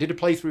playthrough. I did a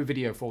playthrough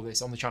video for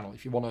this on the channel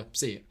if you want to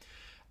see it.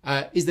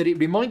 Is that it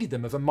reminded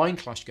them of a Mind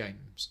Clash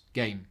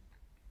game.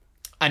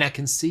 And I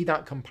can see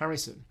that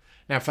comparison.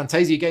 Now,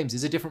 Fantasia Games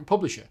is a different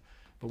publisher,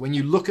 but when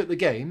you look at the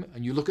game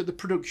and you look at the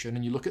production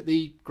and you look at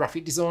the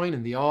graphic design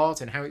and the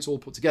art and how it's all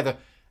put together,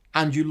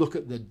 and you look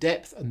at the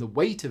depth and the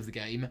weight of the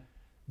game,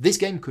 this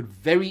game could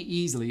very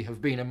easily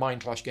have been a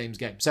Mindclash Games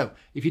game. So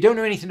if you don't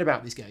know anything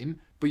about this game,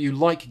 but you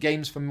like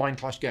games from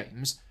Mindclash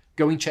Games,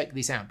 go and check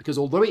this out, because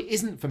although it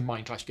isn't from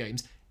Mindclash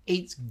Games,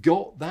 it's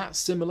got that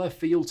similar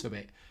feel to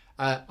it.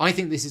 I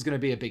think this is going to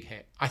be a big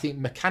hit. I think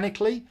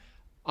mechanically,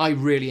 I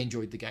really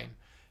enjoyed the game.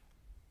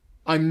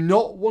 I'm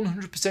not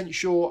 100%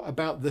 sure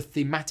about the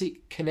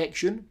thematic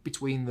connection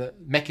between the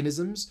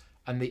mechanisms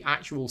and the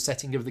actual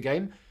setting of the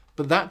game,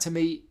 but that to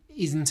me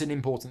isn't an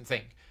important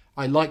thing.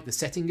 I like the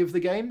setting of the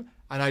game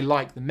and I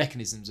like the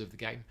mechanisms of the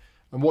game.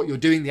 And what you're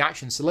doing, the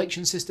action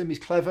selection system is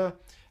clever.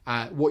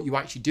 What you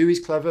actually do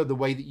is clever. The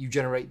way that you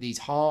generate these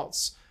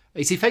hearts.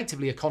 It's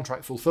effectively a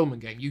contract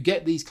fulfillment game. You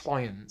get these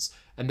clients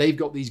and they've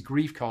got these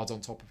grief cards on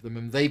top of them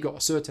and they've got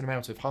a certain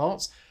amount of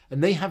hearts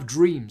and they have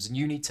dreams and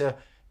you need to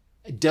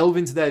delve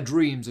into their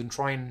dreams and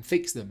try and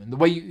fix them. And the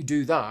way you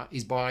do that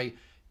is by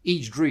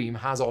each dream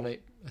has on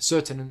it a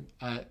certain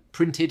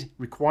printed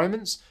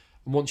requirements.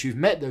 And once you've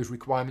met those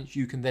requirements,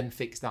 you can then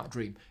fix that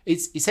dream.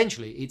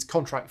 It's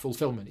contract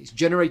fulfillment. It's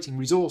generating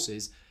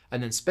resources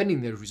and then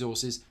spending those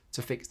resources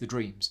to fix the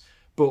dreams.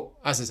 But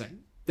as I say,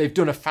 they've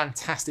done a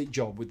fantastic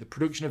job with the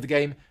production of the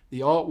game.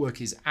 The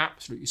artwork is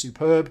absolutely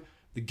superb.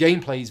 The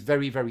gameplay is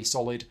very, very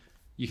solid.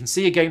 You can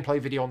see a gameplay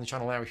video on the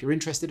channel now if you're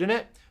interested in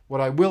it.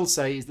 What I will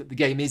say is that the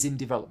game is in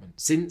development.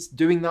 Since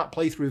doing that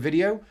playthrough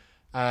video,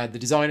 the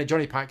designer,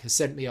 Johnny Pack, has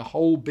sent me a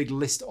whole big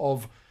list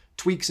of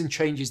tweaks and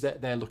changes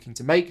that they're looking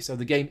to make. So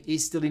the game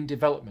is still in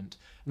development.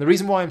 And the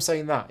reason why I'm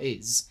saying that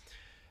is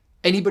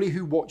anybody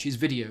who watches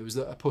videos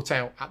that are put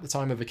out at the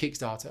time of a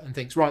Kickstarter and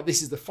thinks, right,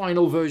 this is the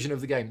final version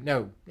of the game.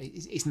 No,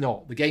 it's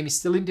not. The game is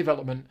still in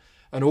development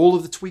and all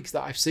of the tweaks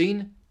that I've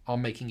seen are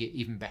making it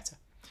even better.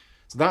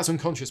 So that's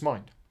Unconscious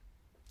Mind.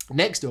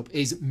 Next up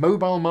is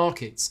Mobile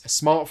Markets, a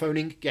smartphone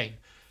Inc. game.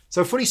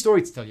 So a funny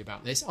story to tell you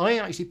about this. I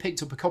actually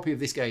picked up a copy of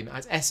this game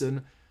at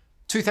Essen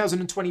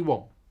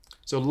 2021.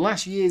 So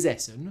last year's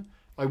Essen,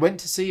 I went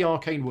to see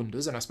Arcane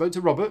Wonders and I spoke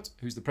to Robert,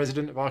 who's the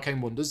president of Arcane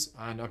Wonders,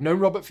 and I've known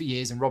Robert for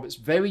years, and Robert's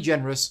very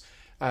generous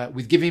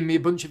with giving me a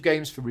bunch of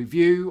games for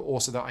review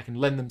or so that I can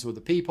lend them to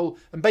other people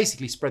and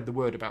basically spread the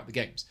word about the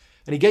games.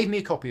 And he gave me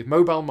a copy of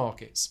Mobile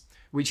Markets,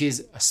 which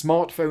is a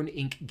Smartphone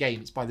Inc.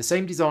 game. It's by the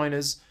same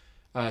designers,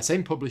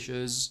 same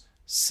publishers,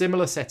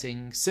 similar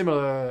setting,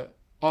 similar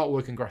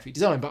artwork and graphic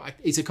design, but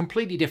it's a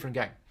completely different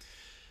game.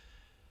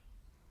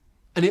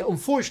 And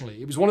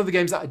unfortunately, it was one of the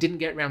games that I didn't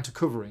get around to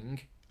covering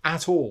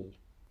at all.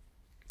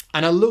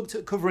 And I looked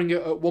at covering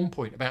it at one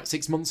point about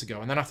 6 months ago,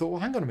 and then I thought,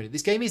 well, hang on a minute,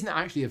 this game isn't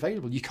actually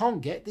available. You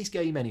can't get this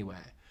game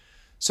anywhere.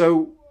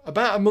 So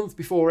about a month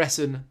before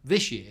Essen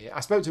this year, I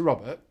spoke to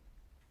Robert,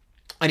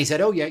 and he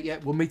said, oh, yeah,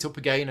 we'll meet up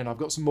again, and I've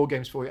got some more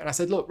games for you. And I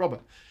said, look,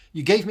 Robert,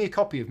 you gave me a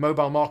copy of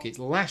Mobile Markets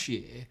last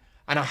year,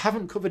 and I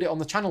haven't covered it on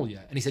the channel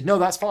yet. And he said, no,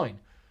 that's fine.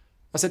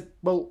 I said,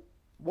 well,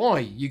 why?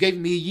 You gave it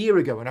me a year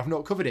ago, and I've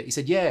not covered it. He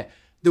said, yeah,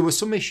 there were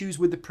some issues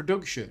with the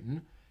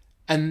production,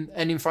 and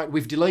in fact,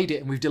 we've delayed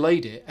it,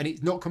 and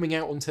it's not coming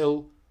out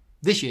until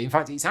this year. In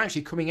fact, it's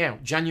actually coming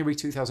out January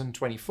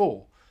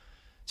 2024.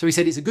 So he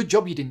said, it's a good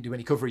job you didn't do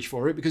any coverage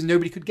for it because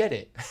nobody could get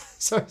it.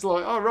 So it's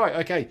like, oh, right,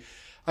 okay.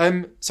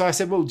 So I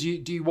said, well, do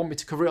you want me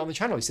to cover it on the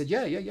channel? He said,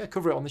 yeah,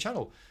 cover it on the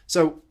channel.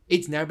 So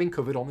it's now been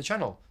covered on the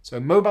channel. So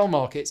Mobile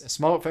Markets, a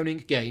Smartphone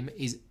Inc. game,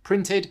 is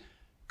printed,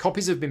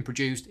 copies have been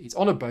produced, it's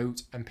on a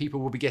boat, and people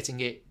will be getting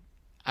it.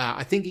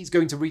 I think it's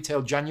going to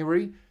retail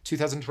January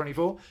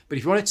 2024. But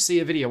if you wanted to see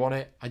a video on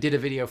it, I did a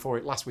video for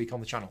it last week on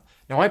the channel.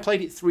 Now, I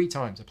played it 3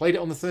 times. I played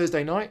it on the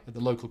Thursday night at the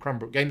local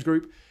Cranbrook Games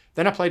Group.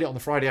 Then I played it on the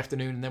Friday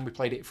afternoon, and then we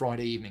played it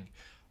Friday evening.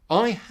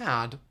 I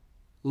had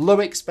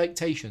low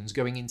expectations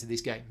going into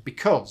this game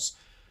because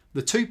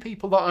the 2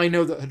 people that I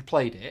know that had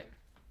played it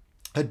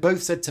had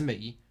both said to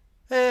me,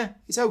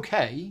 it's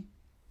okay.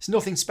 It's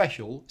nothing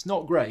special. It's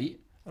not great.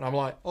 And I'm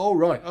like, oh,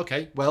 right,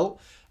 okay. Well,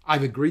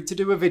 I've agreed to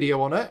do a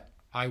video on it.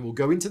 I will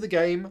go into the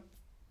game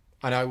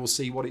and I will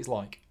see what it's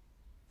like.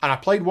 And I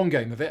played 1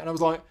 game of it and I was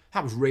like,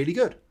 that was really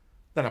good.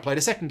 Then I played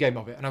a 2nd game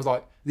of it and I was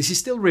like, this is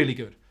still really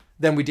good.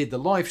 Then we did the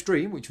live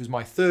stream, which was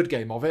my 3rd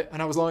game of it.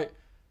 And I was like,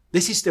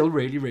 this is still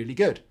really, really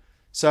good.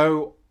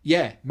 So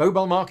yeah,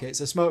 Mobile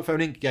Markets, a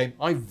Smartphone Inc. game.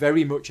 I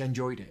very much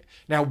enjoyed it.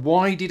 Now,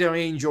 why did I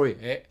enjoy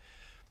it?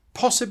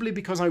 Possibly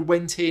because I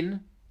went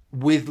in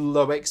with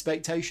low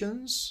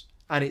expectations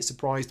and it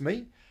surprised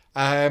me.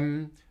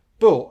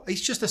 But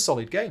it's just a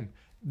solid game.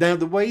 Now,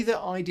 the way that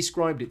I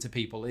described it to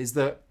people is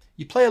that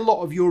you play a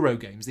lot of Euro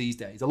games these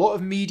days, a lot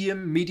of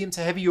medium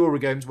to heavy Euro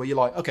games where you're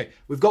like, okay,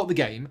 we've got the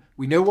game,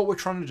 we know what we're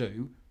trying to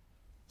do.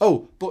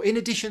 Oh, but in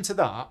addition to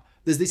that,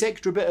 there's this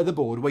extra bit of the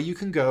board where you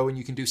can go and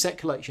you can do set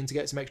collection to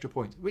get some extra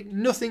points.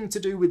 Nothing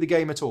to do with the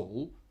game at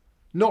all,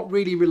 not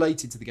really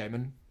related to the game,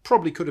 and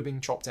probably could have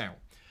been chopped out.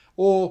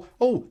 Or,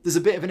 oh, there's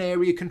a bit of an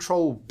area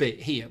control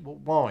bit here.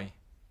 Well, why?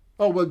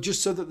 Oh, well,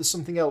 just so that there's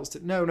something else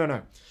to...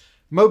 No.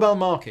 Mobile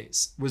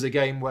Markets was a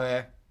game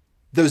where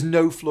There's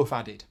no fluff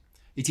added.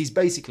 It is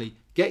basically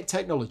get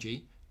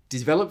technology,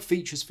 develop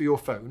features for your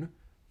phone,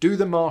 do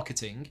the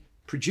marketing,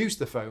 produce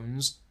the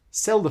phones,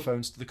 sell the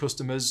phones to the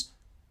customers,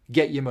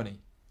 get your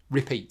money.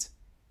 Repeat.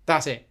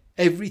 That's it.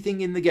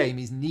 Everything in the game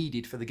is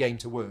needed for the game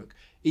to work.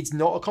 It's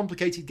not a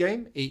complicated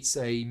game. It's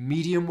a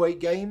medium weight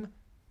game,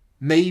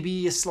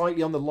 maybe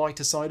slightly on the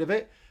lighter side of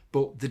it,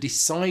 but the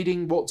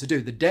deciding what to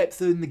do, the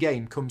depth in the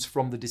game comes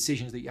from the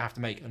decisions that you have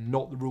to make and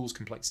not the rules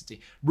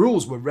complexity.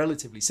 Rules were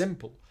relatively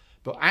simple,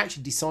 but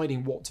actually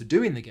deciding what to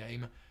do in the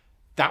game,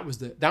 that was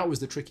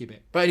the tricky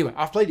bit. But anyway,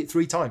 I've played it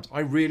 3 times. I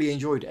really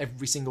enjoyed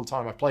every single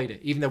time I played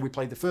it, even though we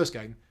played the first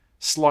game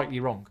slightly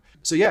wrong.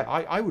 So yeah,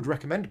 I would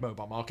recommend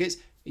Mobile Markets.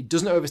 It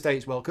doesn't overstay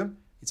its welcome.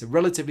 It's a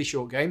relatively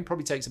short game,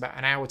 probably takes about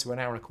an hour to an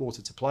hour and a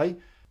quarter to play.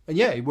 And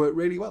yeah, it worked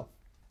really well.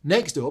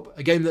 Next up,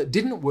 a game that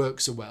didn't work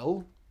so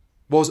well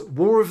was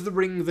War of the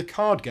Ring, the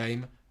card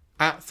game,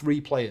 at 3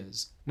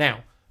 players.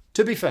 Now,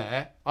 to be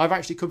fair, I've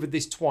actually covered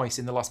this twice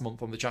in the last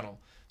month on the channel.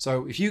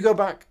 So if you go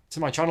back to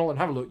my channel and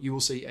have a look, you will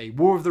see a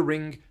War of the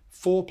Ring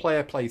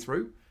 4-player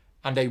playthrough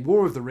and a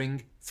War of the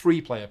Ring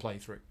 3-player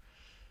playthrough.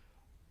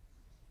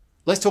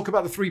 Let's talk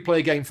about the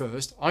 3-player game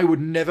first. I would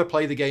never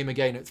play the game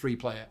again at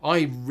 3-player.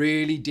 I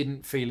really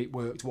didn't feel it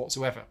worked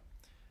whatsoever.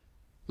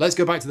 Let's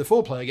go back to the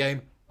 4-player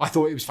game. I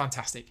thought it was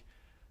fantastic.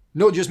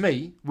 Not just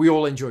me, we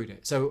all enjoyed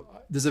it. So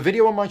there's a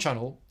video on my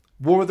channel,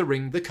 War of the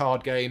Ring, the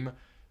card game,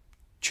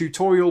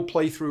 tutorial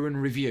playthrough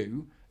and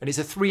review, and it's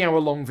a 3-hour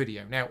long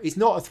video. Now, it's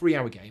not a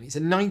 3-hour game, it's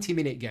a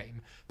 90-minute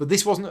game, but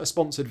this wasn't a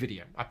sponsored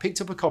video. I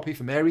picked up a copy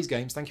from Aries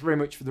Games, thank you very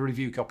much for the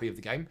review copy of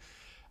the game,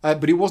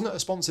 but it wasn't a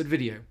sponsored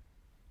video.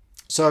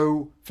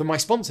 So for my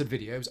sponsored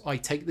videos, I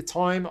take the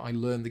time, I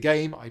learn the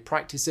game, I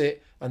practice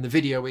it, and the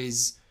video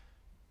is,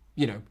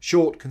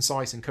 short,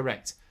 concise, and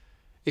correct.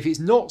 If it's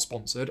not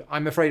sponsored,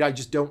 I'm afraid I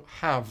just don't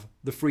have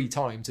the free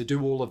time to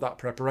do all of that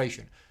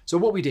preparation. So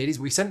what we did is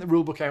we sent the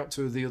rulebook out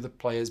to the other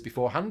players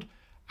beforehand,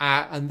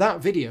 and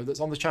that video that's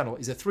on the channel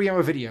is a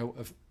 3-hour video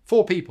of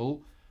 4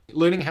 people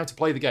learning how to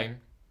play the game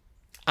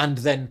and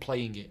then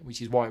playing it,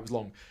 which is why it was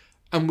long.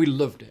 And we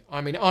loved it.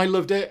 I mean, I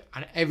loved it,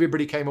 and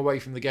everybody came away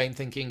from the game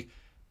thinking,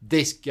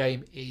 this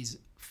game is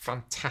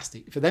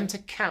fantastic. For them to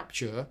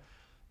capture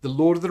the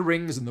Lord of the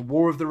Rings and the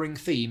War of the Ring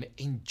theme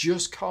in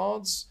just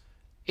cards,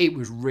 it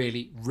was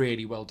really,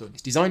 really well done.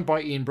 It's designed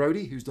by Ian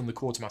Brody, who's done the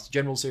Quartermaster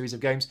General series of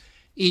games.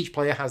 Each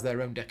player has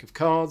their own deck of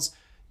cards.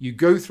 You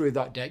go through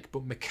that deck,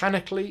 but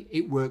mechanically,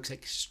 it works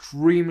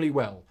extremely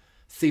well.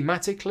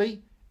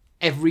 Thematically,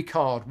 every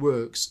card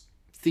works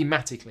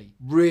thematically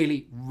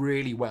really,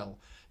 really well.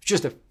 It's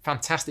just a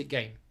fantastic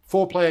game.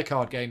 4-player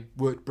card game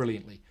worked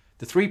brilliantly.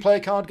 The 3-player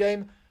card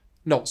game,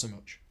 not so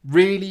much.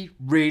 Really,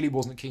 really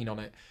wasn't keen on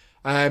it.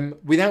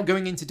 Without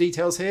going into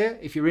details here,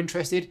 if you're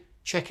interested,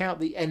 check out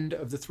the end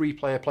of the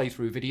 3-player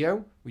playthrough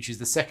video, which is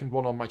the second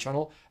one on my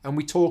channel, and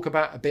we talk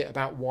a bit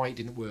about why it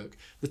didn't work.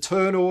 The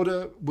turn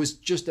order was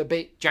just a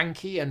bit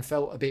janky and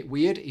felt a bit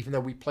weird, even though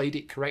we played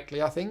it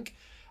correctly, I think.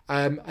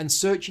 And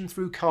searching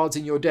through cards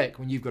in your deck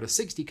when you've got a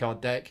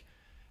 60-card deck,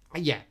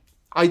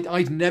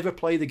 I'd never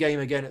play the game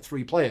again at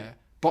 3-player,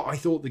 but I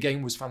thought the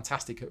game was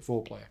fantastic at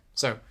 4-player.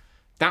 So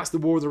that's the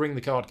War of the Ring,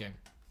 the card game.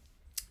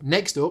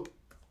 Next up,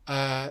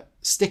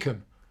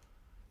 Stick'em.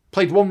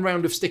 Played 1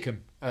 round of Stick'em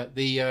at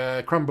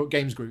the Cranbrook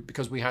Games Group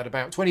because we had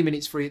about 20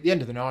 minutes free at the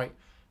end of the night.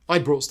 I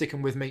brought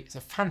Stick'em with me. It's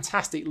a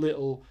fantastic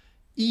little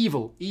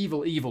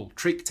evil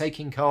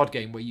trick-taking card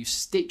game where you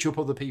stitch up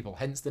other people,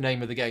 hence the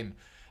name of the game,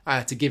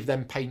 to give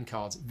them pain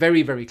cards.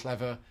 Very, very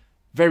clever,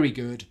 very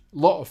good,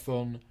 lot of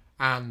fun,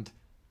 and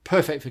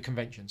perfect for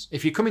conventions.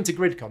 If you come into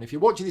GridCon, if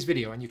you're watching this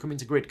video and you come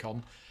into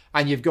GridCon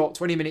and you've got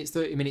 20 minutes,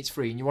 30 minutes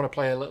free and you want to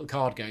play a little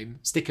card game,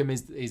 Stick'em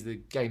is the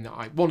game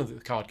that one of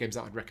the card games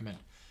that I'd recommend.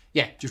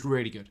 Yeah, just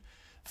really good.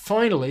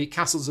 Finally,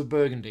 Castles of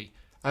Burgundy.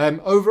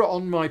 Over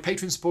on my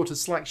Patreon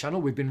supporters Slack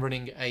channel, we've been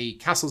running a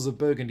Castles of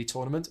Burgundy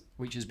tournament,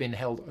 which has been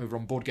held over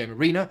on Board Game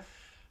Arena,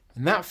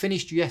 and that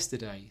finished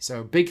yesterday.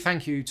 So big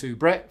thank you to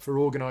Brett for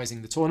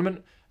organising the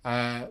tournament.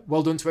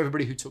 Well done to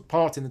everybody who took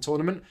part in the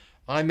tournament.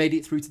 I made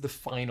it through to the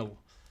final.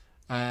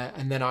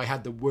 And then I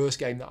had the worst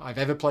game that I've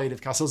ever played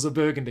of Castles of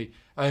Burgundy.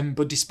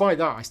 But despite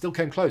that, I still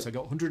came close. I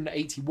got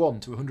 181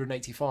 to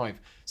 185.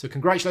 So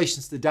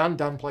congratulations to Dan.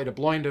 Dan played a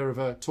blinder of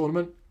a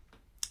tournament.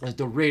 Has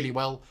done really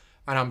well.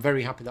 And I'm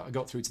very happy that I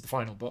got through to the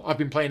final. But I've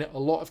been playing a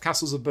lot of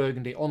Castles of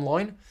Burgundy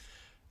online.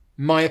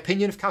 My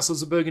opinion of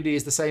Castles of Burgundy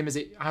is the same as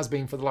it has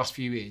been for the last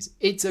few years.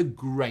 It's a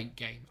great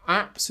game.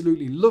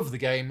 Absolutely love the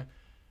game.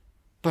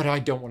 But I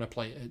don't want to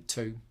play it at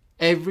 2.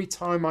 Every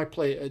time I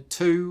play it at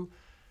 2...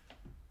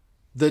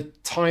 the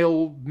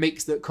tile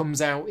mix that comes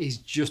out is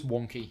just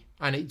wonky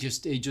and it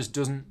just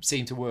doesn't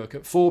seem to work.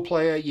 At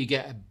 4-player, you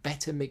get a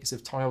better mix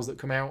of tiles that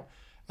come out,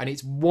 and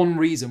it's one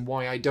reason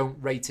why I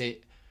don't rate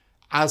it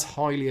as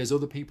highly as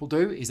other people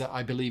do, is that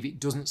I believe it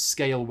doesn't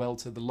scale well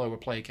to the lower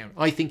player count.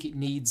 I think it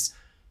needs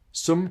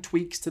some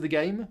tweaks to the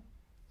game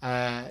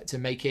to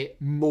make it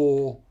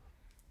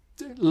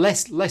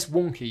less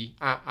wonky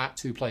at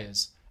 2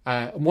 players.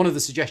 And one of the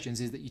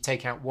suggestions is that you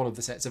take out one of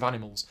the sets of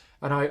animals.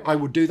 And I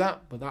would do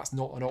that, but that's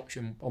not an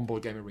option on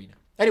Board Game Arena.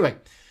 Anyway,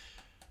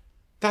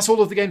 that's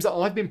all of the games that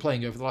I've been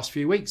playing over the last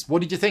few weeks.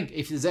 What did you think?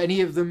 If there's any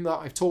of them that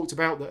I've talked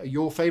about that are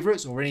your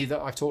favourites, or any that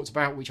I've talked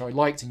about which I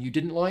liked and you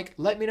didn't like,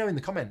 let me know in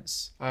the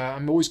comments.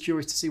 I'm always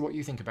curious to see what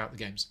you think about the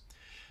games.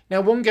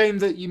 Now, one game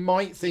that you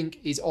might think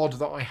is odd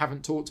that I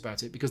haven't talked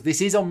about it, because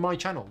this is on my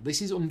channel.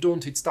 This is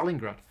Undaunted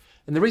Stalingrad.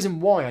 And the reason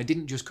why I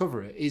didn't just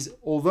cover it is,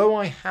 although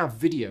I have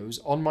videos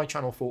on my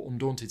channel for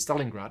Undaunted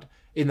Stalingrad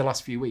in the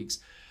last few weeks,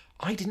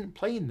 I didn't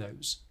play in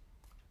those.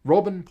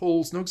 Rob and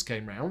Paul Snuggs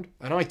came round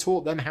and I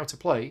taught them how to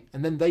play,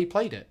 and then they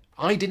played it.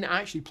 I didn't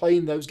actually play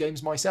in those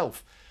games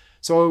myself.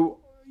 So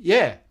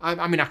yeah,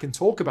 I mean, I can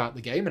talk about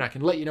the game and I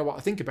can let you know what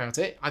I think about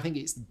it. I think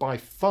it's by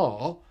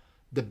far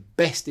the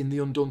best in the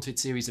Undaunted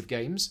series of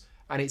games,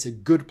 and it's a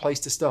good place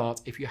to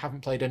start if you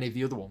haven't played any of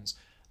the other ones.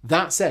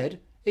 That said,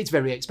 it's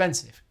very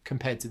expensive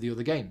compared to the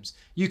other games.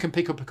 You can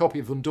pick up a copy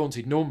of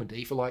Undaunted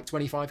Normandy for like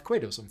 25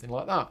 quid or something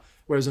like that,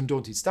 whereas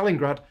Undaunted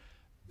Stalingrad,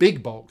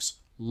 big box,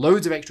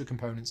 loads of extra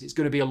components, it's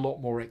going to be a lot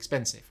more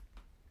expensive.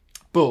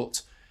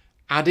 But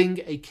adding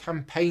a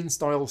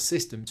campaign-style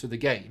system to the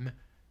game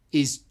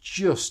is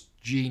just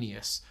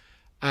genius.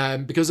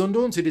 Because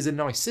Undaunted is a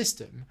nice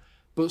system,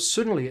 but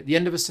suddenly at the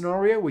end of a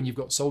scenario, when you've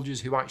got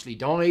soldiers who actually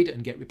died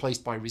and get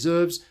replaced by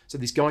reserves, so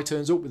this guy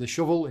turns up with a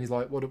shovel and he's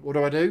like, what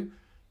do I do?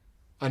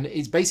 And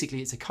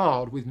it's a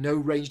card with no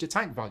ranged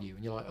attack value.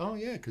 And you're like, oh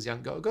yeah, because he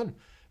hasn't got a gun.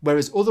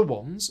 Whereas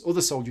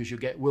other soldiers you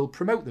get will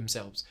promote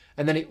themselves.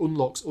 And then it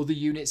unlocks other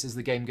units as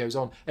the game goes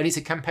on. And it's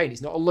a campaign.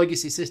 It's not a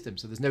legacy system.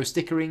 So there's no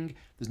stickering.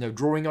 There's no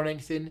drawing on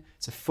anything.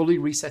 It's a fully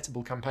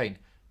resettable campaign.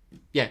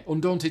 Yeah,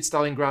 Undaunted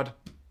Stalingrad,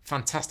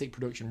 fantastic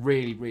production.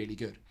 Really, really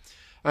good.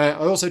 I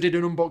also did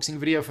an unboxing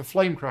video for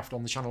Flamecraft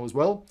on the channel as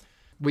well,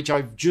 which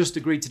I've just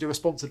agreed to do a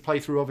sponsored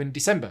playthrough of in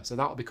December. So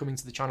that'll be coming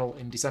to the channel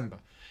in December.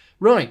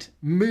 Right,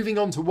 moving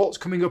on to what's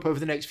coming up over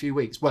the next few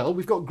weeks. Well,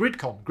 we've got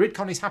GridCon.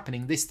 GridCon is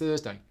happening this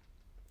Thursday.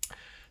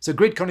 So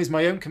GridCon is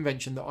my own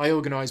convention that I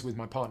organise with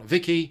my partner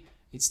Vicky.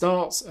 It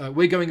starts,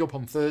 we're going up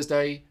on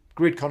Thursday.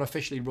 GridCon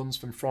officially runs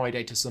from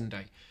Friday to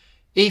Sunday.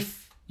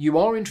 If you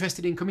are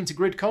interested in coming to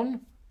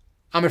GridCon,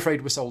 I'm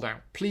afraid we're sold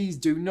out. Please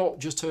do not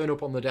just turn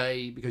up on the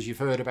day because you've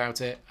heard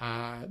about it.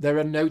 There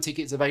are no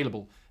tickets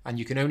available and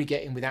you can only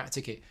get in without a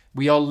ticket.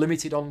 We are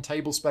limited on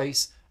table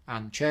space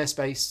and chair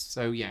space.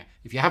 So yeah,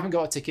 if you haven't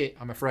got a ticket,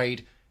 I'm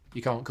afraid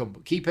you can't come.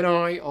 But keep an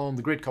eye on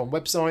the GridCon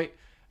website.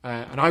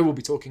 And I will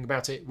be talking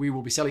about it. We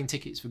will be selling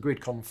tickets for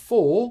GridCon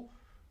 4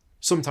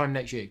 sometime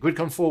next year.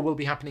 GridCon 4 will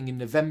be happening in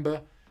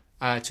November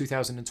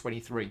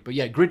 2023. But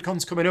yeah,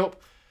 GridCon's coming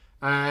up.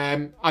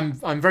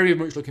 I'm very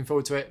much looking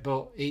forward to it,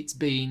 but it's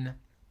been...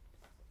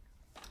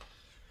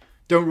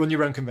 Don't run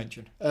your own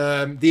convention.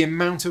 The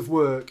amount of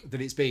work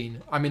that it's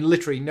been, I mean,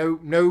 literally,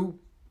 no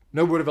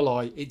word of a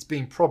lie, it's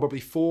been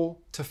probably 4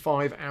 to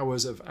 5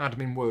 hours of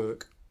admin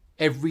work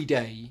every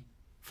day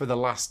for the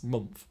last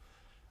month.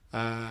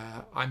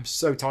 I'm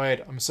so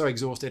tired, I'm so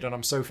exhausted, and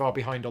I'm so far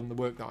behind on the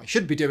work that I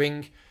should be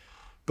doing,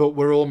 but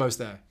we're almost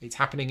there. It's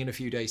happening in a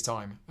few days'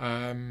 time.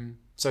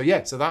 So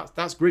that's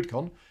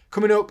GridCon.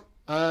 Coming up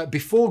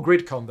before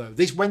GridCon, though,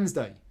 this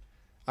Wednesday,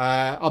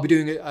 I'll be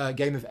doing a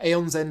game of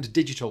Aeon's End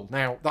Digital.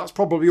 Now, that's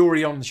probably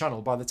already on the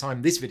channel by the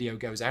time this video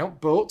goes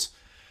out, but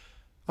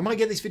I might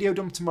get this video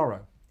done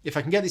tomorrow. If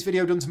I can get this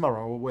video done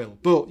tomorrow, I will.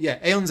 But yeah,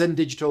 Aeon's End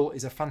Digital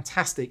is a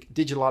fantastic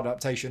digital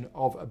adaptation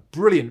of a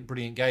brilliant,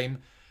 brilliant game.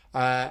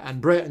 And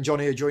Brett and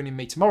Johnny are joining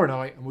me tomorrow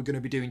night, and we're going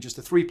to be doing just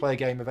a 3-player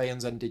game of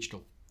Aeon's End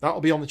Digital.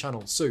 That'll be on the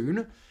channel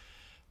soon.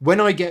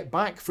 When I get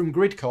back from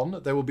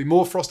GridCon, there will be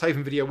more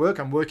Frosthaven video work.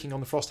 I'm working on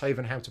the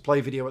Frosthaven How to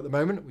Play video at the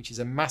moment, which is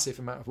a massive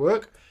amount of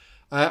work.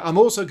 I'm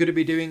also going to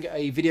be doing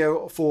a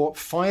video for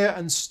Fire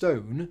and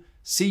Stone,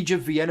 Siege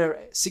of Vienna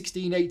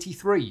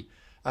 1683.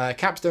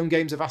 Capstone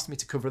Games have asked me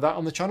to cover that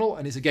on the channel,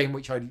 and it's a game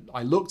which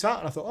I looked at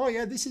and I thought, oh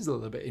yeah, this is a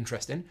little bit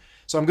interesting.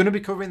 So I'm going to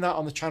be covering that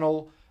on the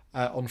channel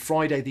on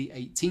Friday the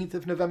 18th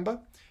of November.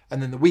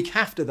 And then the week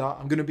after that,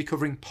 I'm going to be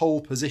covering Pole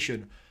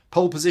Position.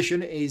 Pole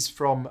Position is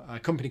from a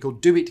company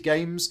called Do It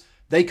Games.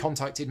 They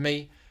contacted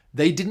me.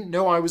 They didn't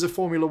know I was a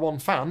Formula One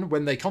fan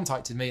when they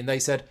contacted me, and they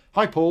said,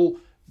 hi Paul,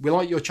 we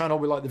like your channel,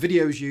 we like the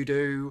videos you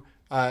do.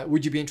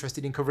 Would you be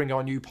interested in covering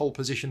our new Pole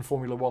Position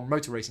Formula One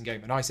motor racing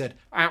game? And I said,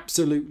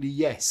 absolutely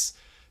yes.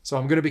 So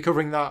I'm going to be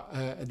covering that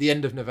at the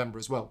end of November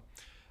as well.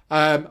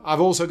 I've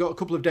also got a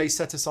couple of days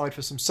set aside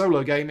for some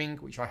solo gaming,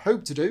 which I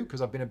hope to do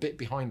because I've been a bit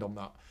behind on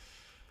that.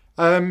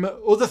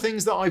 Other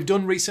things that I've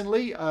done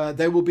recently,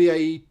 there will be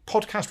a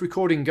podcast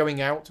recording going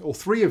out, or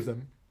 3 of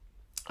them.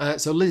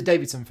 So Liz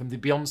Davidson from the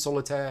Beyond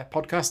Solitaire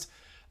podcast,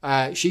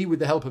 she, with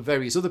the help of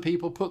various other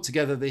people, put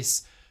together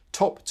this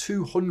top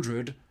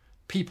 200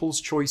 People's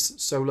Choice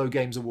Solo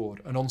Games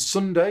Award. And on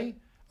Sunday,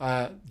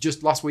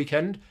 just last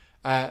weekend,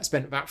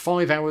 spent about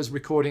 5 hours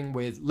recording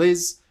with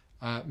Liz,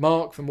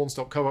 Mark from One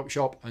Stop Co-op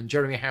Shop, and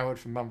Jeremy Howard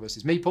from Man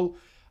vs. Meeple.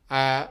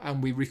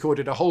 And we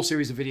recorded a whole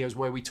series of videos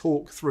where we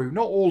talk through,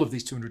 not all of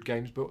these 200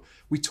 games, but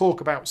we talk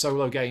about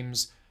solo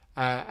games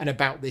and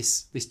about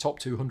this top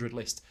 200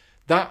 list.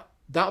 That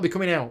that'll be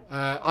coming out.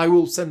 I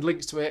will send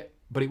links to it,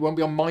 but it won't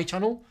be on my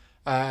channel.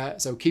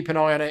 So keep an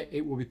eye on it.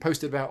 It will be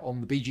posted about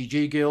on the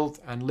BGG Guild,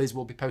 and Liz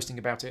will be posting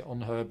about it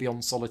on her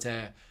Beyond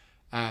Solitaire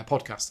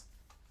podcast.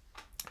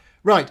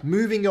 Right,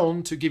 moving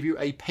on to give you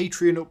a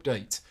Patreon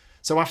update.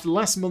 So after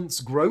last month's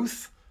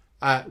growth,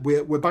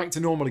 we're back to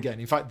normal again.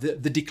 In fact,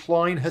 the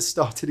decline has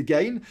started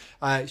again.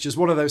 It's just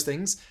one of those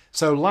things.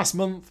 So last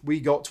month we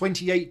got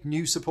 28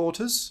 new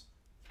supporters,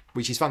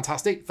 which is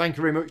fantastic. Thank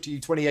you very much to you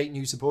 28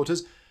 new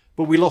supporters.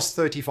 But we lost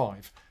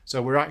 35.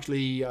 So we're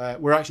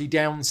actually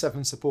down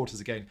 7 supporters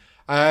again.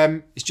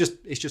 It's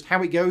just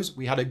how it goes.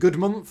 We had a good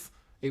month.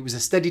 It was a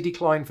steady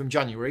decline from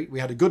January. We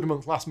had a good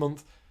month last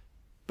month,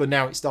 but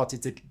now it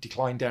started to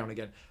decline down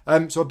again.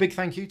 So a big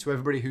thank you to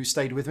everybody who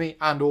stayed with me,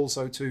 and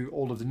also to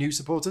all of the new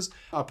supporters.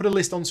 I'll put a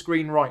list on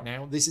screen right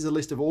now. This is a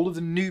list of all of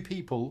the new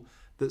people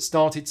that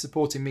started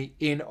supporting me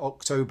in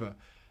October.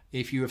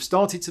 If you have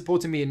started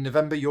supporting me in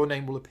November, your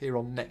name will appear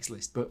on the next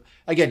list. But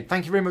again,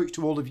 thank you very much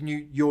to all of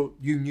you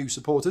new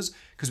supporters,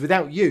 because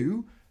without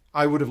you,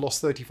 I would have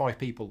lost 35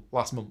 people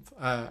last month,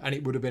 and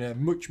it would have been a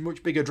much,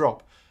 much bigger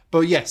drop.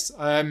 But yes,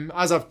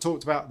 as I've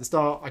talked about at the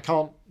start, I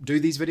can't do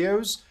these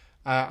videos,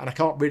 and I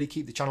can't really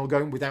keep the channel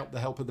going without the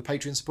help of the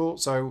Patreon support.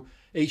 So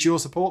it's your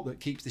support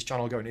that keeps this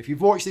channel going. If you've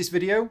watched this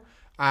video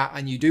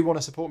and you do want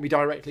to support me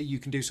directly, you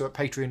can do so at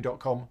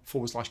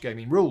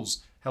patreon.com/gaming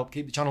rules. Help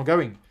keep the channel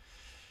going.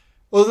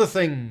 Other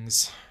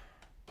things,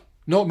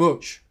 not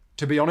much,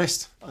 to be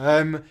honest.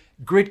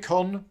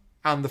 GridCon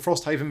and the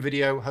Frosthaven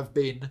video have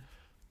been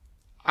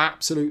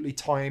absolutely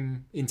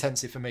time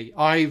intensive for me.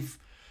 I've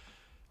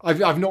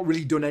not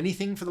really done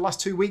anything for the last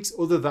 2 weeks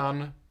other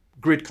than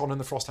GridCon and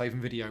the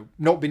Frosthaven video.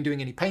 Not been doing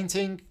any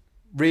painting,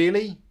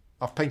 really.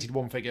 I've painted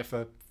one figure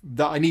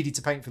that I needed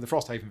to paint for the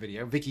Frosthaven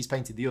video. Vicky's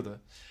painted the other.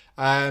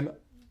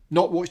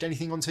 Not watched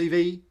anything on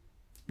TV.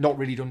 Not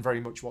really done very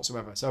much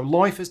whatsoever. So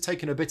life has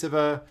taken a bit of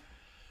a...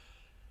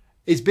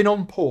 It's been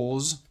on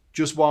pause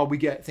just while we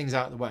get things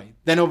out of the way.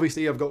 Then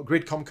obviously I've got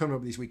GridCon coming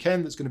up this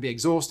weekend. That's going to be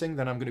exhausting.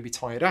 Then I'm going to be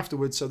tired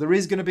afterwards. So there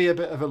is going to be a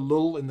bit of a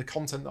lull in the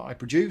content that I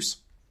produce.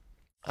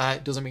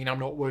 It doesn't mean I'm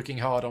not working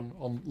hard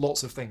on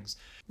lots of things.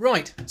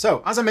 Right,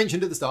 so as I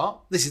mentioned at the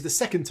start, this is the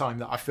second time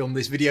that I filmed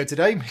this video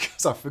today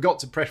because I forgot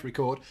to press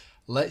record.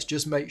 Let's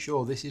just make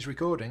sure this is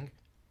recording.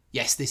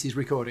 Yes, this is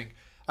recording.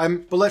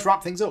 But let's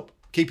wrap things up.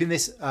 Keeping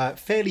this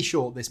fairly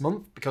short this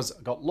month because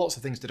I've got lots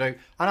of things to do.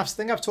 And I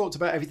think I've talked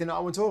about everything that I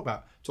want to talk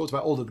about. Talked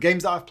about all of the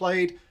games that I've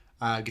played,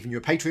 given you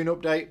a Patreon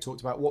update, talked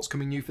about what's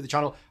coming new for the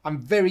channel. I'm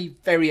very,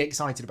 very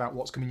excited about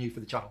what's coming new for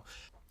the channel.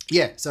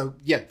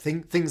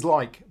 Things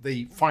like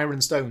the Fire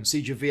and Stone,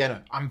 Siege of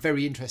Vienna. I'm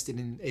very interested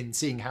in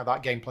seeing how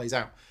that game plays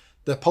out.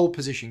 The pole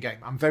position game.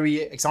 I'm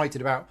very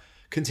excited about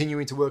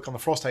continuing to work on the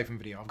Frosthaven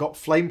video. I've got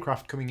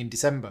Flamecraft coming in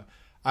December.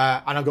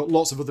 And I've got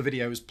lots of other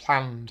videos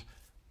planned.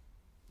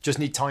 Just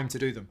need time to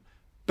do them.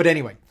 But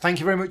anyway, thank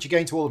you very much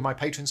again to all of my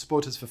Patreon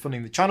supporters for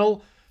funding the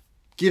channel.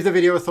 Give the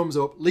video a thumbs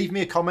up. Leave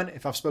me a comment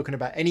if I've spoken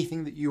about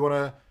anything that you want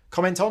to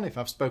comment on. If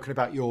I've spoken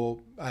about your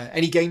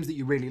any games that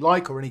you really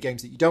like or any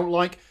games that you don't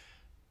like.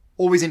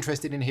 Always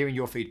interested in hearing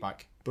your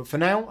feedback. But for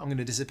now, I'm going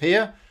to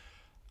disappear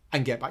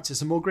and get back to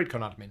some more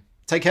GridCon admin.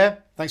 Take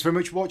care. Thanks very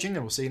much for watching,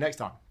 and we'll see you next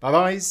time.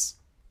 Bye-byes.